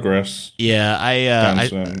Snake's progress. Yeah,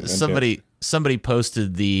 somebody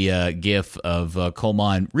posted the gif of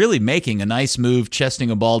Coleman really making a nice move,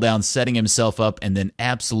 chesting a ball down, setting himself up, and then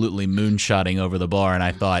absolutely moonshotting over the bar. And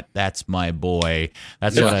I thought, that's my boy.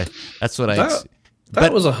 That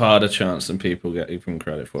was a harder chance than people get even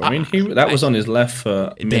credit for. I mean, was on his left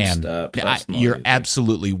foot. Dan, you're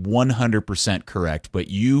absolutely 100% correct, but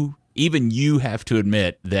you have to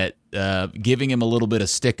admit that giving him a little bit of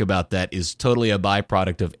stick about that is totally a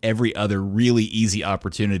byproduct of every other really easy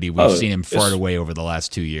opportunity we've seen him fart away over the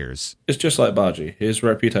last 2 years. It's just like Baji. His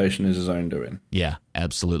reputation is his own doing. Yeah,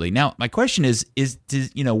 absolutely. Now, my question is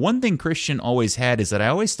one thing Christian always had is that I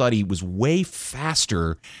always thought he was way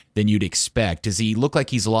faster than you'd expect. Does he look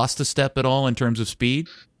like he's lost a step at all in terms of speed?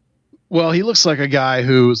 Well, he looks like a guy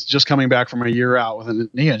who's just coming back from a year out with a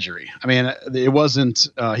knee injury. I mean, he wasn't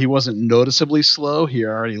noticeably slow. He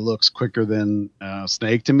already looks quicker than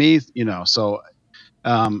Snake to me, So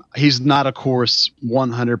he's not, of course,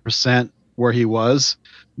 100% where he was,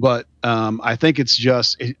 but I think it's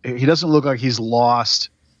just he doesn't look like he's lost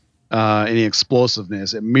any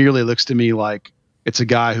explosiveness. It merely looks to me like it's a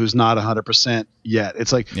guy who's not 100% yet.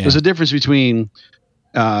 It's like there's a difference between.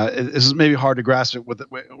 This is maybe hard to grasp it if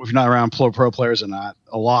you're not around pro players or not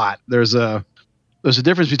a lot. There's a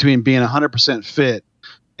difference between being 100% fit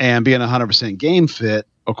and being 100% game fit,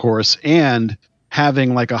 of course, and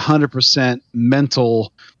having like 100%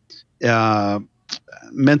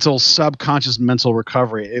 subconscious mental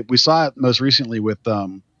recovery. We saw it most recently with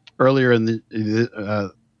earlier in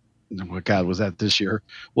the what God was that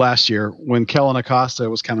last year when Kellen Acosta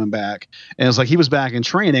was coming back, and it's like he was back in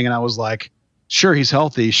training, and I was like, sure, he's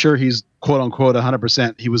healthy. Sure, he's quote unquote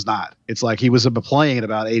 100%. He was not. It's like he was playing at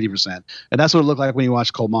about 80%. And that's what it looked like when you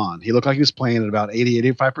watched Coleman. He looked like he was playing at about 80,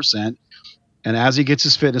 85%. And as he gets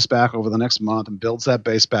his fitness back over the next month and builds that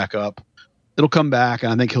base back up, it'll come back.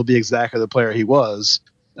 And I think he'll be exactly the player he was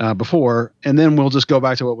before. And then we'll just go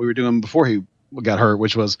back to what we were doing before he got hurt,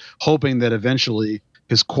 which was hoping that eventually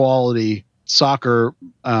his quality soccer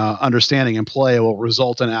understanding and play will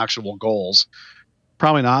result in actual goals.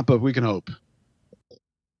 Probably not, but we can hope.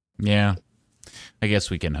 Yeah, I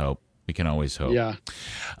guess we can hope. We can always hope. Yeah.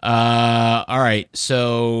 All right.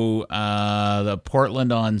 So the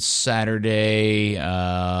Portland on Saturday.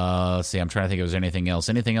 Let's see. I'm trying to think if there's anything else.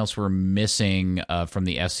 Anything else we're missing from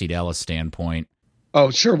the FC Dallas standpoint? Oh,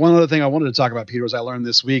 sure. One other thing I wanted to talk about, Peter, was I learned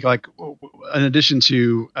this week, like in addition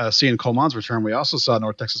to seeing Coleman's return, we also saw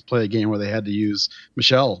North Texas play a game where they had to use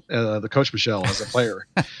Michelle, the coach Michelle, as a player,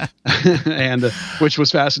 and which was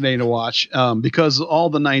fascinating to watch because all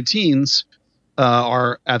the 19s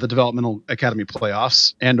are at the developmental academy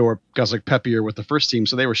playoffs, or guys like Pepe are with the first team,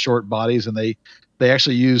 so they were short bodies, and they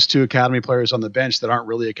actually used 2 academy players on the bench that aren't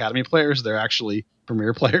really academy players; they're actually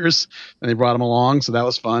premier players, and they brought them along, so that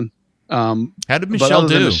was fun. How did Michelle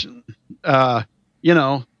do?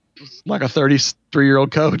 Like a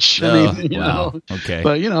 33-year-old coach. Wow. Okay.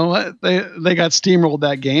 But they got steamrolled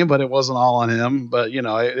that game, but it wasn't all on him. But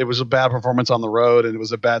it was a bad performance on the road, and it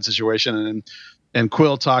was a bad situation. And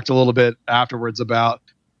Quill talked a little bit afterwards about,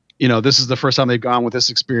 this is the first time they've gone with this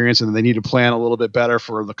experience, and they need to plan a little bit better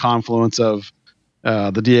for the confluence of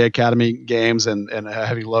the DA Academy games and a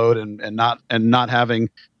heavy load and not having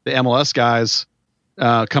the MLS guys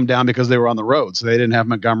come down because they were on the road. So they didn't have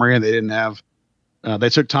Montgomery and they didn't have they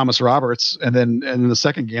took Thomas Roberts, and then in the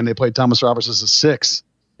second game they played Thomas Roberts as a 6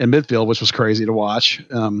 in midfield, which was crazy to watch.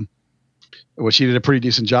 Which he did a pretty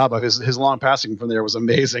decent job of. His long passing from there was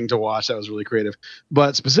amazing to watch. That was really creative.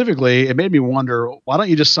 But specifically, it made me wonder, why don't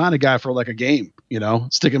you just sign a guy for like a game?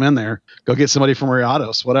 Stick him in there. Go get somebody from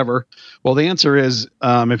Riados, whatever. Well, the answer is,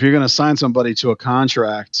 if you're going to sign somebody to a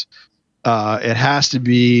contract, it has to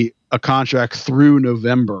be a contract through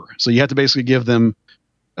November. So you have to basically give them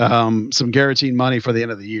some guaranteed money for the end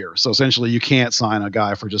of the year. So essentially you can't sign a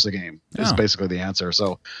guy for just a game. Is basically the answer.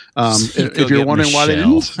 So if you're wondering why they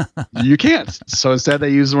didn't, you can't. So instead they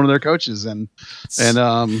used one of their coaches and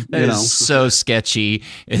so sketchy.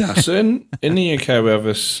 Yeah, so in the UK we have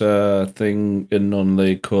this thing in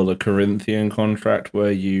non-league called a Corinthian contract,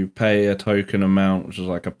 where you pay a token amount, which is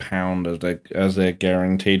like £1 as their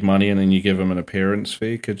guaranteed money, and then you give them an appearance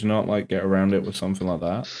fee. Could you not get around it with something like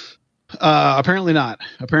that? Apparently not.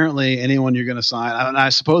 Apparently anyone you're going to sign, and I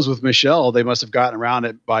suppose with Michel, they must have gotten around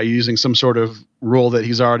it by using some sort of rule that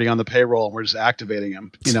he's already on the payroll and we're just activating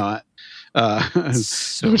him, which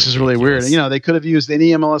is really weird. They could have used any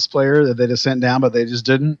MLS player that they just sent down, but they just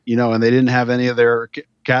didn't, and they didn't have any of their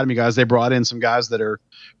academy guys. They brought in some guys that are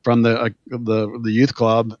from the youth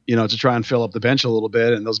club, to try and fill up the bench a little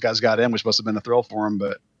bit. And those guys got in, which must have been a thrill for them,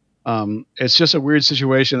 but it's just a weird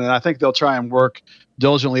situation, and I think they'll try and work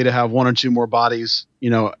diligently to have one or two more bodies,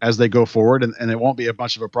 as they go forward, and it won't be a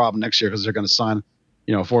bunch of a problem next year because they're going to sign,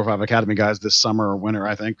 4 or 5 academy guys this summer or winter,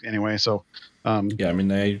 I think. Anyway, so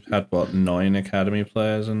they had 9 academy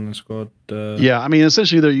players in the squad.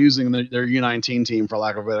 Essentially they're using their U19 team, for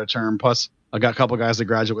lack of a better term. Plus, I got a couple guys that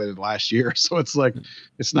graduated last year, so it's like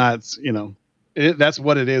it's not, that's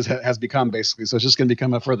what it has become basically. So it's just going to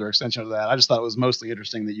become a further extension of that. I just thought it was mostly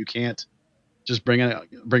interesting that you can't just bring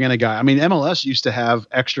in a guy. I mean, MLS used to have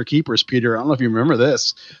extra keepers, Peter. I don't know if you remember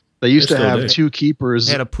this. They used to have 2 keepers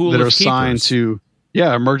that are signed to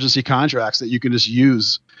emergency contracts that you can just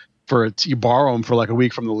use you borrow them for like a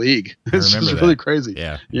week from the league. It's just really crazy.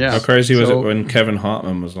 Yeah. How crazy was it when Kevin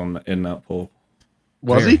Hartman was in that pool?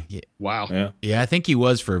 Was he? Yeah. Wow. Yeah, I think he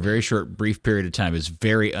was for a very short, brief period of time. It was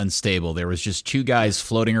very unstable. There was just 2 guys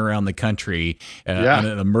floating around the country on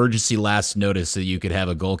an emergency last notice that you could have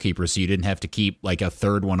a goalkeeper, so you didn't have to keep like a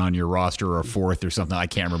third one on your roster or a fourth or something. I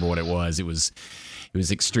can't remember what it was. It was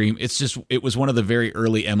extreme. It was one of the very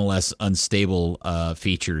early MLS unstable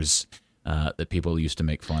features that people used to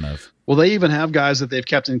make fun of. Well, they even have guys that they've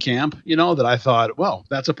kept in camp, that I thought, well,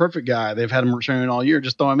 that's a perfect guy. They've had him returning all year.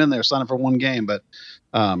 Just throw him in there, sign him for one game. But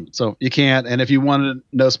so you can't. And if you want to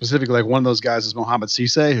know specifically, like one of those guys is Mohamed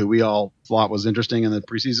Cisse, who we all thought was interesting in the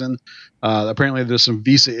preseason. Apparently there's some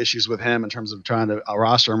visa issues with him in terms of trying to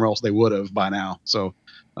roster him, or else they would have by now. So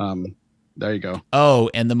there you go. Oh,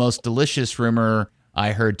 and the most delicious rumor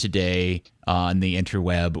I heard today on the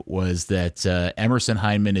interweb was that Emerson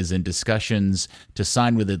Hyndman is in discussions to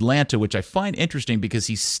sign with Atlanta, which I find interesting because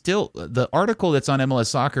the article that's on MLS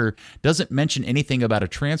Soccer doesn't mention anything about a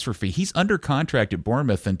transfer fee. He's under contract at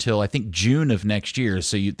Bournemouth until I think June of next year.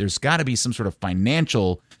 So there's got to be some sort of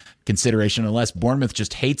financial consideration, unless Bournemouth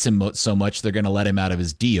just hates him so much they're going to let him out of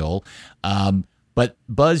his deal. But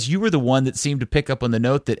Buzz, you were the one that seemed to pick up on the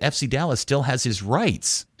note that FC Dallas still has his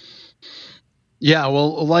rights. Yeah,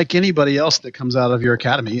 well, like anybody else that comes out of your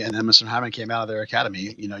academy, and Emerson Hyndman came out of their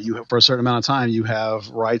academy, you for a certain amount of time you have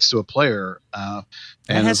rights to a player,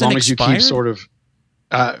 and as long as you keep sort of,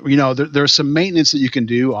 there's some maintenance that you can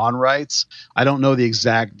do on rights. I don't know the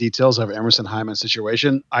exact details of Emerson Hyndman's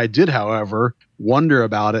situation. I did, however, wonder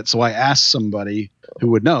about it, so I asked somebody who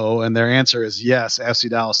would know, and their answer is yes, FC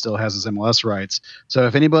Dallas still has his MLS rights. So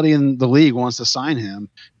if anybody in the league wants to sign him,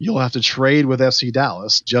 you'll have to trade with FC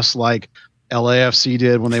Dallas, just like LAFC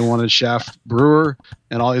did when they wanted Shaft Brewer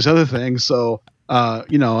and all these other things. So,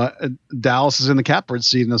 Dallas is in the catbird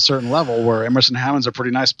seat in a certain level where Emerson Hyndman's a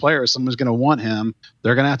pretty nice player. Someone's going to want him.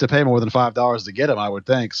 They're going to have to pay more than $5 to get him, I would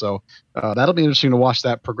think. So that'll be interesting to watch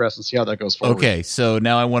that progress and see how that goes forward. Okay, so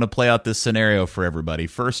now I want to play out this scenario for everybody.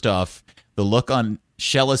 First off, the look on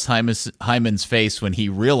Schellas Hyndman's face when he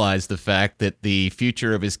realized the fact that the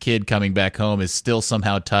future of his kid coming back home is still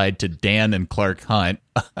somehow tied to Dan and Clark Hunt.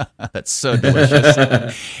 That's so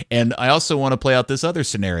delicious. And I also want to play out this other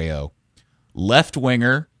scenario. Left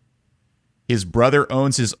winger, his brother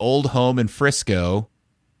owns his old home in Frisco,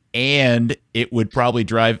 and it would probably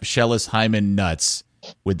drive Schellas Hyndman nuts.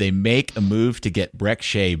 Would they make a move to get Brek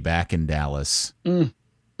Shea back in Dallas?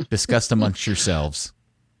 Discuss amongst yourselves.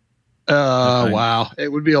 Wow.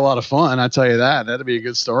 It would be a lot of fun. I tell you that. That'd be a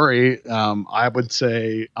good story. I would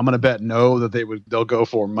say I'm going to bet no that they'll go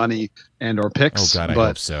for money and or picks. Oh God, I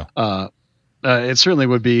hope so. It certainly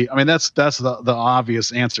would be. I mean, that's the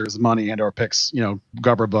obvious answer is money and or picks.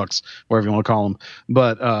 Gubber books, whatever you want to call them.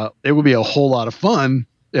 But it would be a whole lot of fun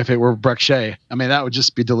if it were Brek Shea. I mean, that would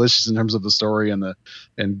just be delicious in terms of the story and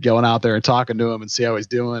going out there and talking to him and see how he's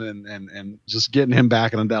doing and just getting him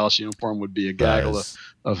back in a Dallas uniform would be a gaggle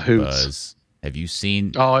of hoots. Buzz, have you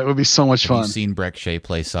seen? Oh, it would be so much fun. Have you seen Brek Shea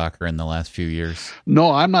play soccer in the last few years?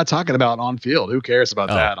 No, I'm not talking about on field. Who cares about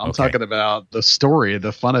that? I'm okay. talking about the story,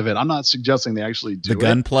 the fun of it. I'm not suggesting they actually do the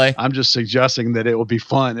gunplay. I'm just suggesting that it will be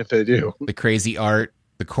fun if they do. The crazy art,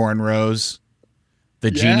 the cornrows,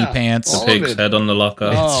 the genie pants, the pig's head on the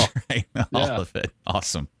locker. That's right. All of it.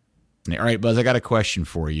 Awesome. All right, Buzz, I got a question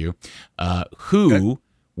for you. Who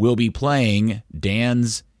will be playing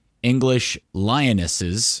Dan's English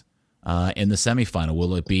Lionesses in the semifinal?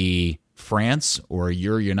 Will it be France or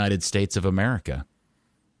your United States of America?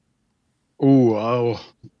 Before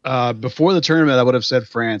the tournament, I would have said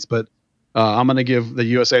France, but I'm going to give the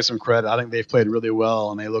USA some credit. I think they've played really well,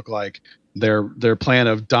 and they look like their plan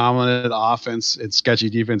of dominant offense and sketchy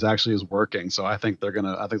defense actually is working. So I think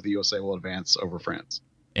I think the USA will advance over France.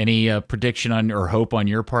 Any prediction on or hope on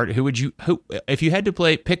your part? Who if you had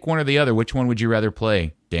to pick one or the other, which one would you rather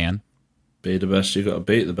play, Dan? Be the best. You got to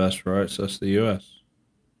beat the best, right? So that's the US.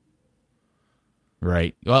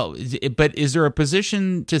 Right. Well, but is there a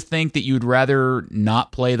position to think that you'd rather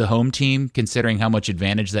not play the home team, considering how much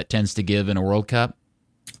advantage that tends to give in a World Cup?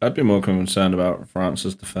 I'd be more concerned about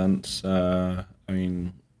France's defense. I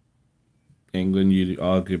mean, England, you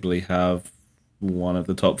arguably have one of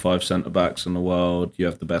the top 5 centre-backs in the world. You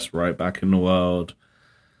have the best right-back in the world.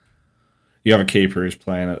 You have a keeper who's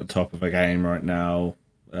playing at the top of a game right now,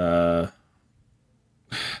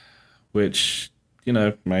 which,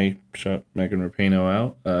 may shut Megan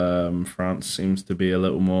Rapinoe out. France seems to be a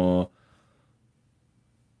little more,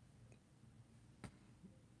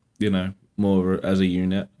 more as a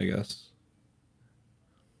unit, I guess.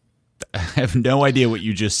 I have no idea what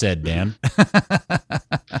you just said, Dan.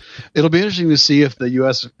 It'll be interesting to see if the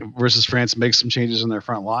U.S. versus France makes some changes in their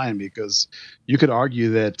front line, because you could argue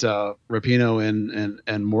that Rapinoe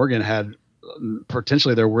and Morgan had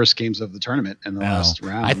potentially their worst games of the tournament in the last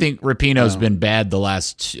round. I think Rapinoe's been bad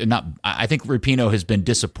I think Rapinoe has been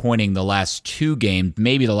disappointing the last 2 games,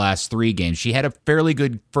 maybe the last 3 games. She had a fairly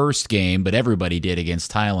good first game, but everybody did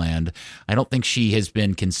against Thailand. I don't think she has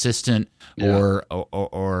been consistent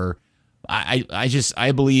or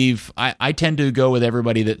I believe I tend to go with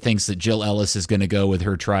everybody that thinks that Jill Ellis is going to go with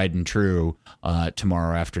her tried and true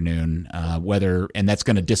tomorrow afternoon. And that's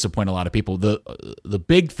going to disappoint a lot of people. The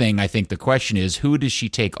big thing, I think, the question is, who does she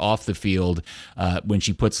take off the field when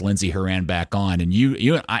she puts Lindsey Horan back on? And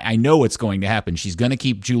I know what's going to happen. She's going to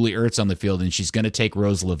keep Julie Ertz on the field, and she's going to take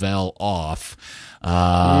Rose Lavelle off,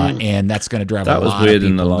 and that's going to drive a lot of people nuts. That was weird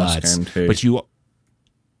in the last game too. But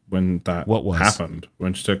when that happened,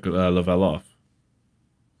 when she took Lavelle off.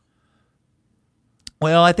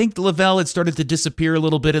 Well, I think Lavelle had started to disappear a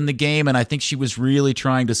little bit in the game, and I think she was really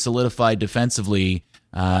trying to solidify defensively,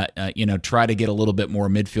 try to get a little bit more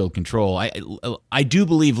midfield control. I do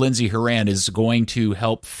believe Lindsey Horan is going to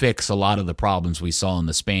help fix a lot of the problems we saw in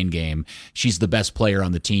the Spain game. She's the best player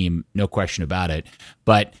on the team, no question about it.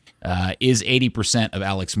 But is 80% of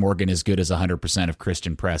Alex Morgan as good as 100% of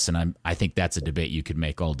Christen Press? And I think that's a debate you could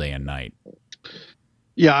make all day and night.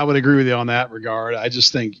 Yeah, I would agree with you on that regard. I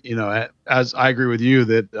just think, as I agree with you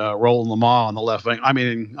that Roland Lamar on the left wing,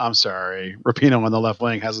 Rapinoe on the left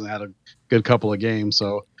wing hasn't had a good couple of games.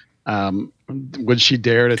 So would she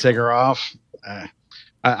dare to take her off?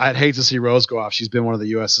 I'd hate to see Rose go off. She's been one of the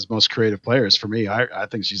U.S.'s most creative players for me. I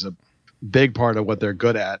think she's a big part of what they're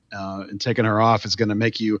good at. And taking her off is going to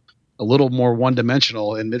make you a little more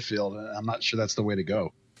one-dimensional in midfield. I'm not sure that's the way to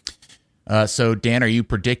go. So, Dan, are you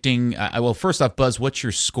predicting? Well, first off, Buzz, what's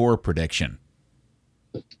your score prediction?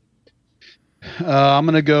 I'm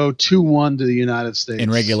going to go 2-1 to the United States. In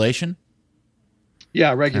regulation?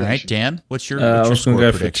 Yeah, regulation. All right, Dan, what's your I was score going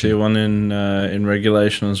to go prediction? for 2-1 in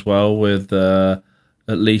regulation as well, with at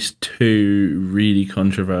least 2 really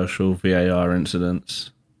controversial VAR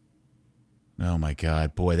incidents. Oh, my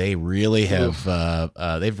God. Boy, they really have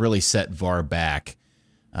they've really set VAR back.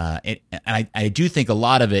 And I do think a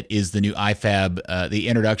lot of it is the new IFAB, the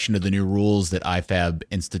introduction of the new rules that IFAB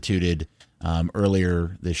instituted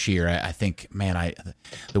earlier this year. I think, man,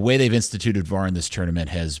 the way they've instituted VAR in this tournament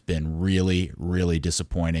has been really, really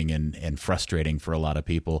disappointing and frustrating for a lot of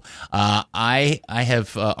people. I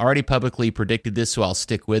have already publicly predicted this, so I'll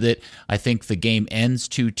stick with it. I think the game ends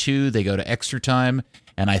 2-2. They go to extra time,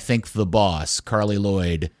 and I think the boss, Carly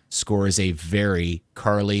Lloyd, scores a very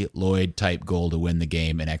Carly Lloyd type goal to win the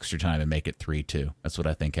game in extra time and make it 3-2. That's what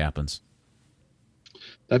I think happens.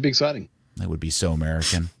 That'd be exciting. That would be so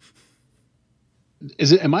American.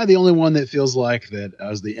 Am I the only one that feels like that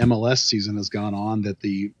as the MLS season has gone on, that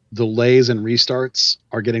the delays and restarts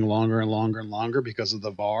are getting longer and longer and longer because of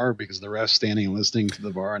the VAR, because the refs standing and listening to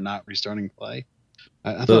the VAR and not restarting play?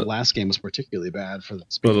 I thought last game was particularly bad for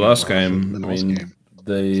the last game.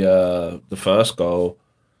 The first goal,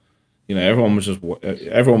 everyone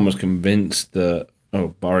was convinced that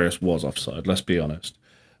Barrios was offside. Let's be honest.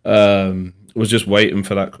 Was just waiting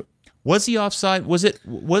for that. Was he offside? Was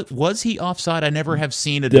he offside? I never have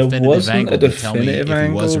seen a definitive angle to tell me if he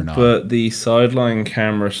was or not. But the sideline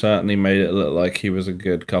camera certainly made it look like he was a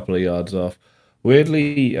good couple of yards off.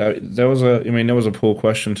 Weirdly, there was a poor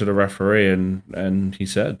question to the referee, and he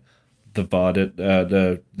said the VAR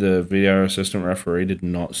the video assistant referee did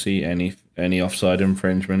not see any offside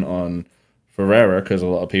infringement on Ferreira, because a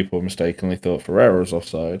lot of people mistakenly thought Ferreira was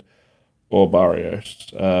offside or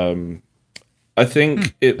Barrios. I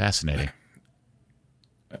think fascinating.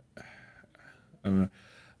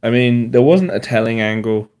 I mean, there wasn't a telling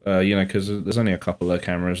angle, because there's only a couple of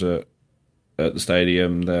cameras at the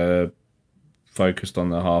stadium. They're focused on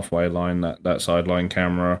the halfway line, that sideline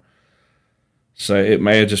camera. So it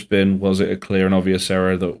may have just been, was it a clear and obvious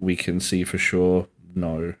error that we can see for sure?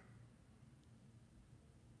 No.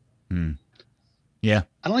 Yeah.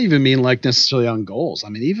 I don't even mean like necessarily on goals. I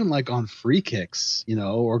mean, even like on free kicks,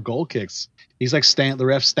 or goal kicks. He's like the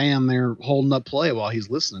ref stand there holding up play while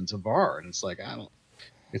he's listening to VAR. And it's like,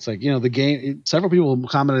 the game, several people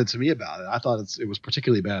commented to me about it. I thought it was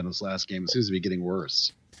particularly bad in this last game. It seems to be getting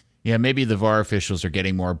worse. Yeah, maybe the VAR officials are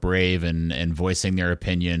getting more brave and voicing their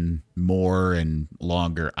opinion more and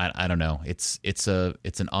longer. I don't know. It's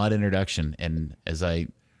an odd introduction. And as I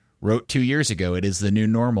wrote 2 years ago, it is the new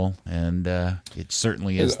normal, and it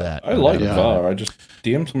certainly is that. I like VAR.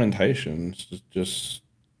 The implementation is just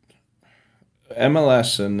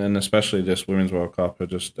MLS and especially this Women's World Cup are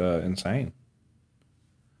just insane.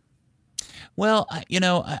 Well,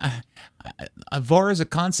 VAR is a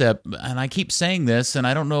concept, and I keep saying this, and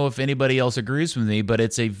I don't know if anybody else agrees with me, but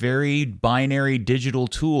it's a very binary digital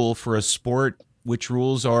tool for a sport which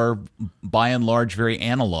rules are by and large very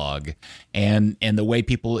analog, and the way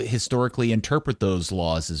people historically interpret those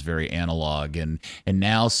laws is very analog, and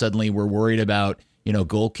now suddenly we're worried about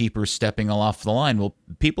goalkeepers stepping off the line. Well,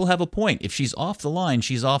 people have a point. If she's off the line,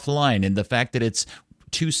 she's off the line, and the fact that it's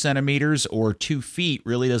 2 centimeters or 2 feet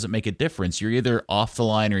really doesn't make a difference. You're either off the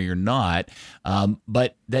line or you're not.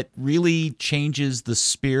 But that really changes the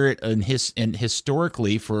spirit and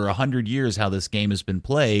historically for 100 years how this game has been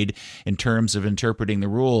played in terms of interpreting the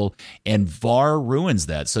rule. And VAR ruins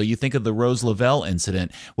that. So you think of the Rose Lavelle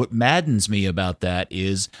incident. What maddens me about that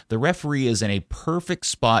is the referee is in a perfect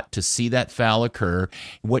spot to see that foul occur.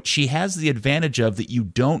 What she has the advantage of that you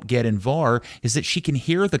don't get in VAR is that she can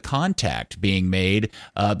hear the contact being made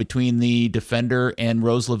between the defender and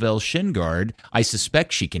Rose Lavelle's shin guard. I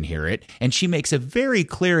suspect she can hear it, and she makes a very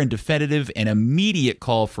clear and definitive and immediate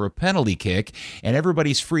call for a penalty kick, and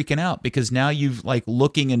everybody's freaking out because now you've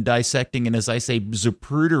looking and dissecting and, as I say,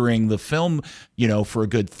 zaprudering the film, for a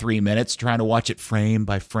good 3 minutes, trying to watch it frame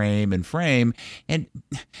by frame, and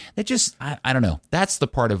that just, I don't know. That's the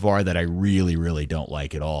part of VAR that I really, really don't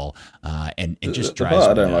like at all, and it just drives me nuts.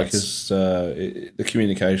 The part I don't like is the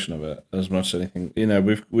communication of it as much as anything.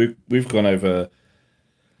 We've gone over,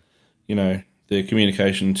 the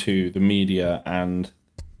communication to the media and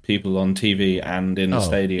people on TV and in the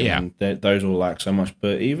stadium, and those all lack so much.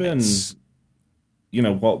 But even,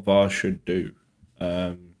 what VAR should do.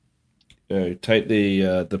 Take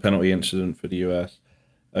the penalty incident for the US.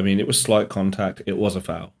 I mean, it was slight contact. It was a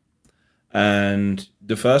foul. And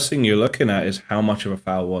the first thing you're looking at is how much of a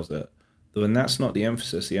foul was it? And that's not the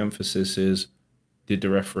emphasis. The emphasis is, did the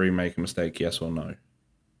referee make a mistake, yes or no?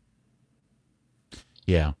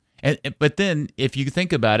 Yeah. But then, if you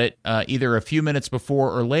think about it, either a few minutes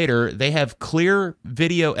before or later, they have clear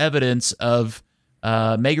video evidence of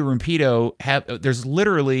Megan Rapinoe. There's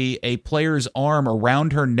literally a player's arm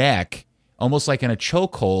around her neck, almost like in a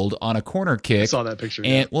chokehold on a corner kick. I saw that picture.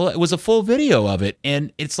 And well, it was a full video of it,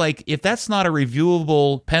 and it's like, if that's not a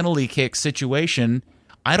reviewable penalty kick situation,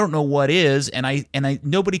 I don't know what is, and I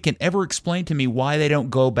nobody can ever explain to me why they don't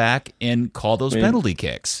go back and call those penalty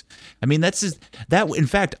kicks. I mean, that. In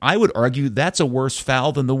fact, I would argue that's a worse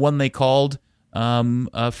foul than the one they called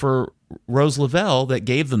for Rose Lavelle that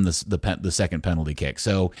gave them the second penalty kick.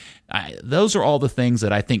 So those are all the things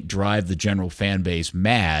that I think drive the general fan base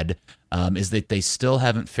mad, is that they still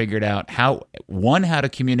haven't figured out how to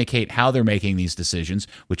communicate how they're making these decisions,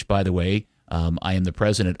 which, by the way, I am the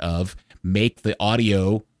president of, make the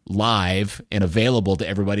audio live and available to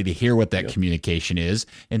everybody to hear what that communication is.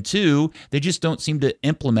 And two, they just don't seem to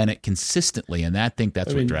implement it consistently, and I think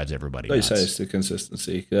that's what drives everybody nuts. They say it's the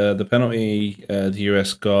consistency. The penalty the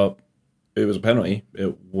US got, it was a penalty.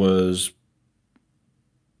 It was,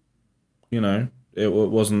 it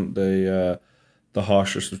wasn't the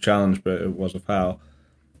harshest of challenge, but it was a foul.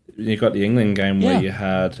 You got the England game where you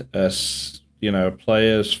had a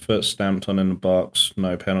player's foot stamped on in the box,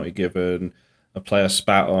 no penalty given. A player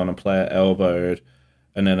spat on, a player elbowed,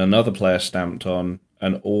 and then another player stamped on,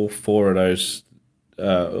 and all of those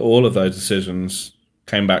decisions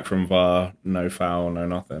came back from VAR, no foul, no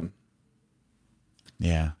nothing.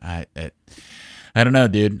 Yeah, I don't know,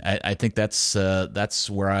 dude. I think that's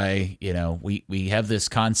where we have this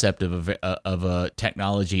concept of a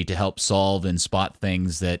technology to help solve and spot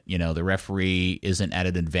things that the referee isn't at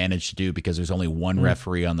an advantage to do because there's only one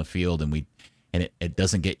referee on the field, and it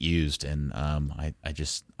doesn't get used, and I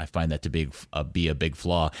find that to be a big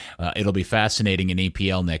flaw. It'll be fascinating in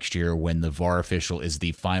EPL next year when the VAR official is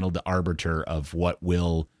the final arbiter of what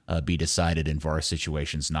will be decided in VAR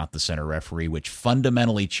situations, not the center referee, which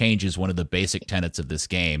fundamentally changes one of the basic tenets of this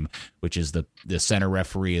game, which is the center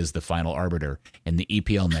referee is the final arbiter. In the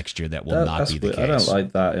EPL next year, that will not be the case. I don't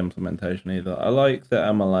like that implementation either. I like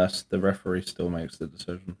that MLS, the referee still makes the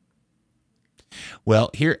decision.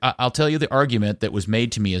 Well, here I'll tell you the argument that was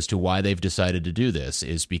made to me as to why they've decided to do this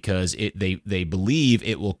is because they believe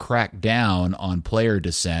it will crack down on player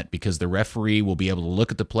dissent, because the referee will be able to look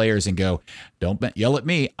at the players and go, "Don't yell at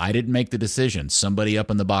me. I didn't make the decision. Somebody up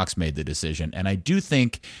in the box made the decision." And I do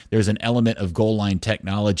think there's an element of goal line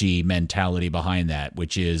technology mentality behind that,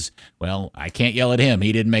 which is, well, I can't yell at him.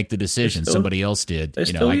 He didn't make the decision. Somebody else did. I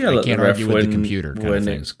can't argue with the computer. When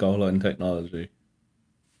it's goal line technology.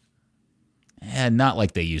 And not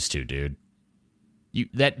like they used to, dude.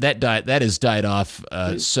 That has died off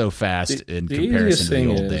so fast in comparison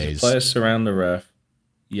to the old days. Players surround the ref,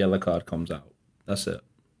 yellow card comes out. That's it.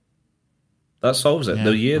 That solves it.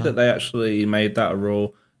 The year that they actually made that a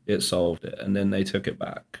rule, it solved it, and then they took it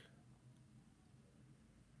back.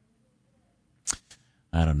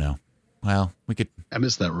 I don't know. Well, I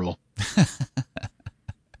miss that rule.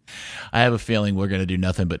 I have a feeling we're going to do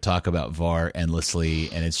nothing but talk about VAR endlessly,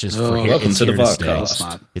 and it's just welcome to the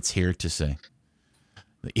VARcast. It's here to stay.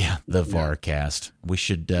 Yeah, the VARcast. We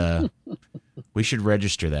should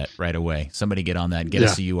register that right away. Somebody get on that. Get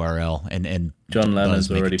us a URL and John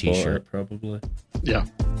Lennon's already bought it, probably. Yeah.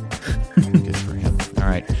 Good for him.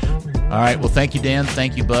 All right. Well, thank you, Dan.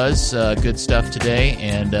 Thank you, Buzz. Good stuff today,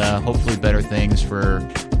 and hopefully better things for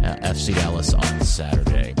FC Dallas on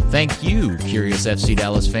Saturday. Thank you, curious FC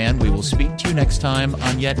Dallas fan. We will speak to you next time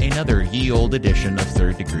on yet another ye old edition of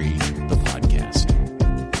Third Degree, the podcast.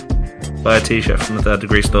 Buy a t-shirt from the Third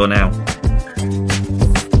Degree store now.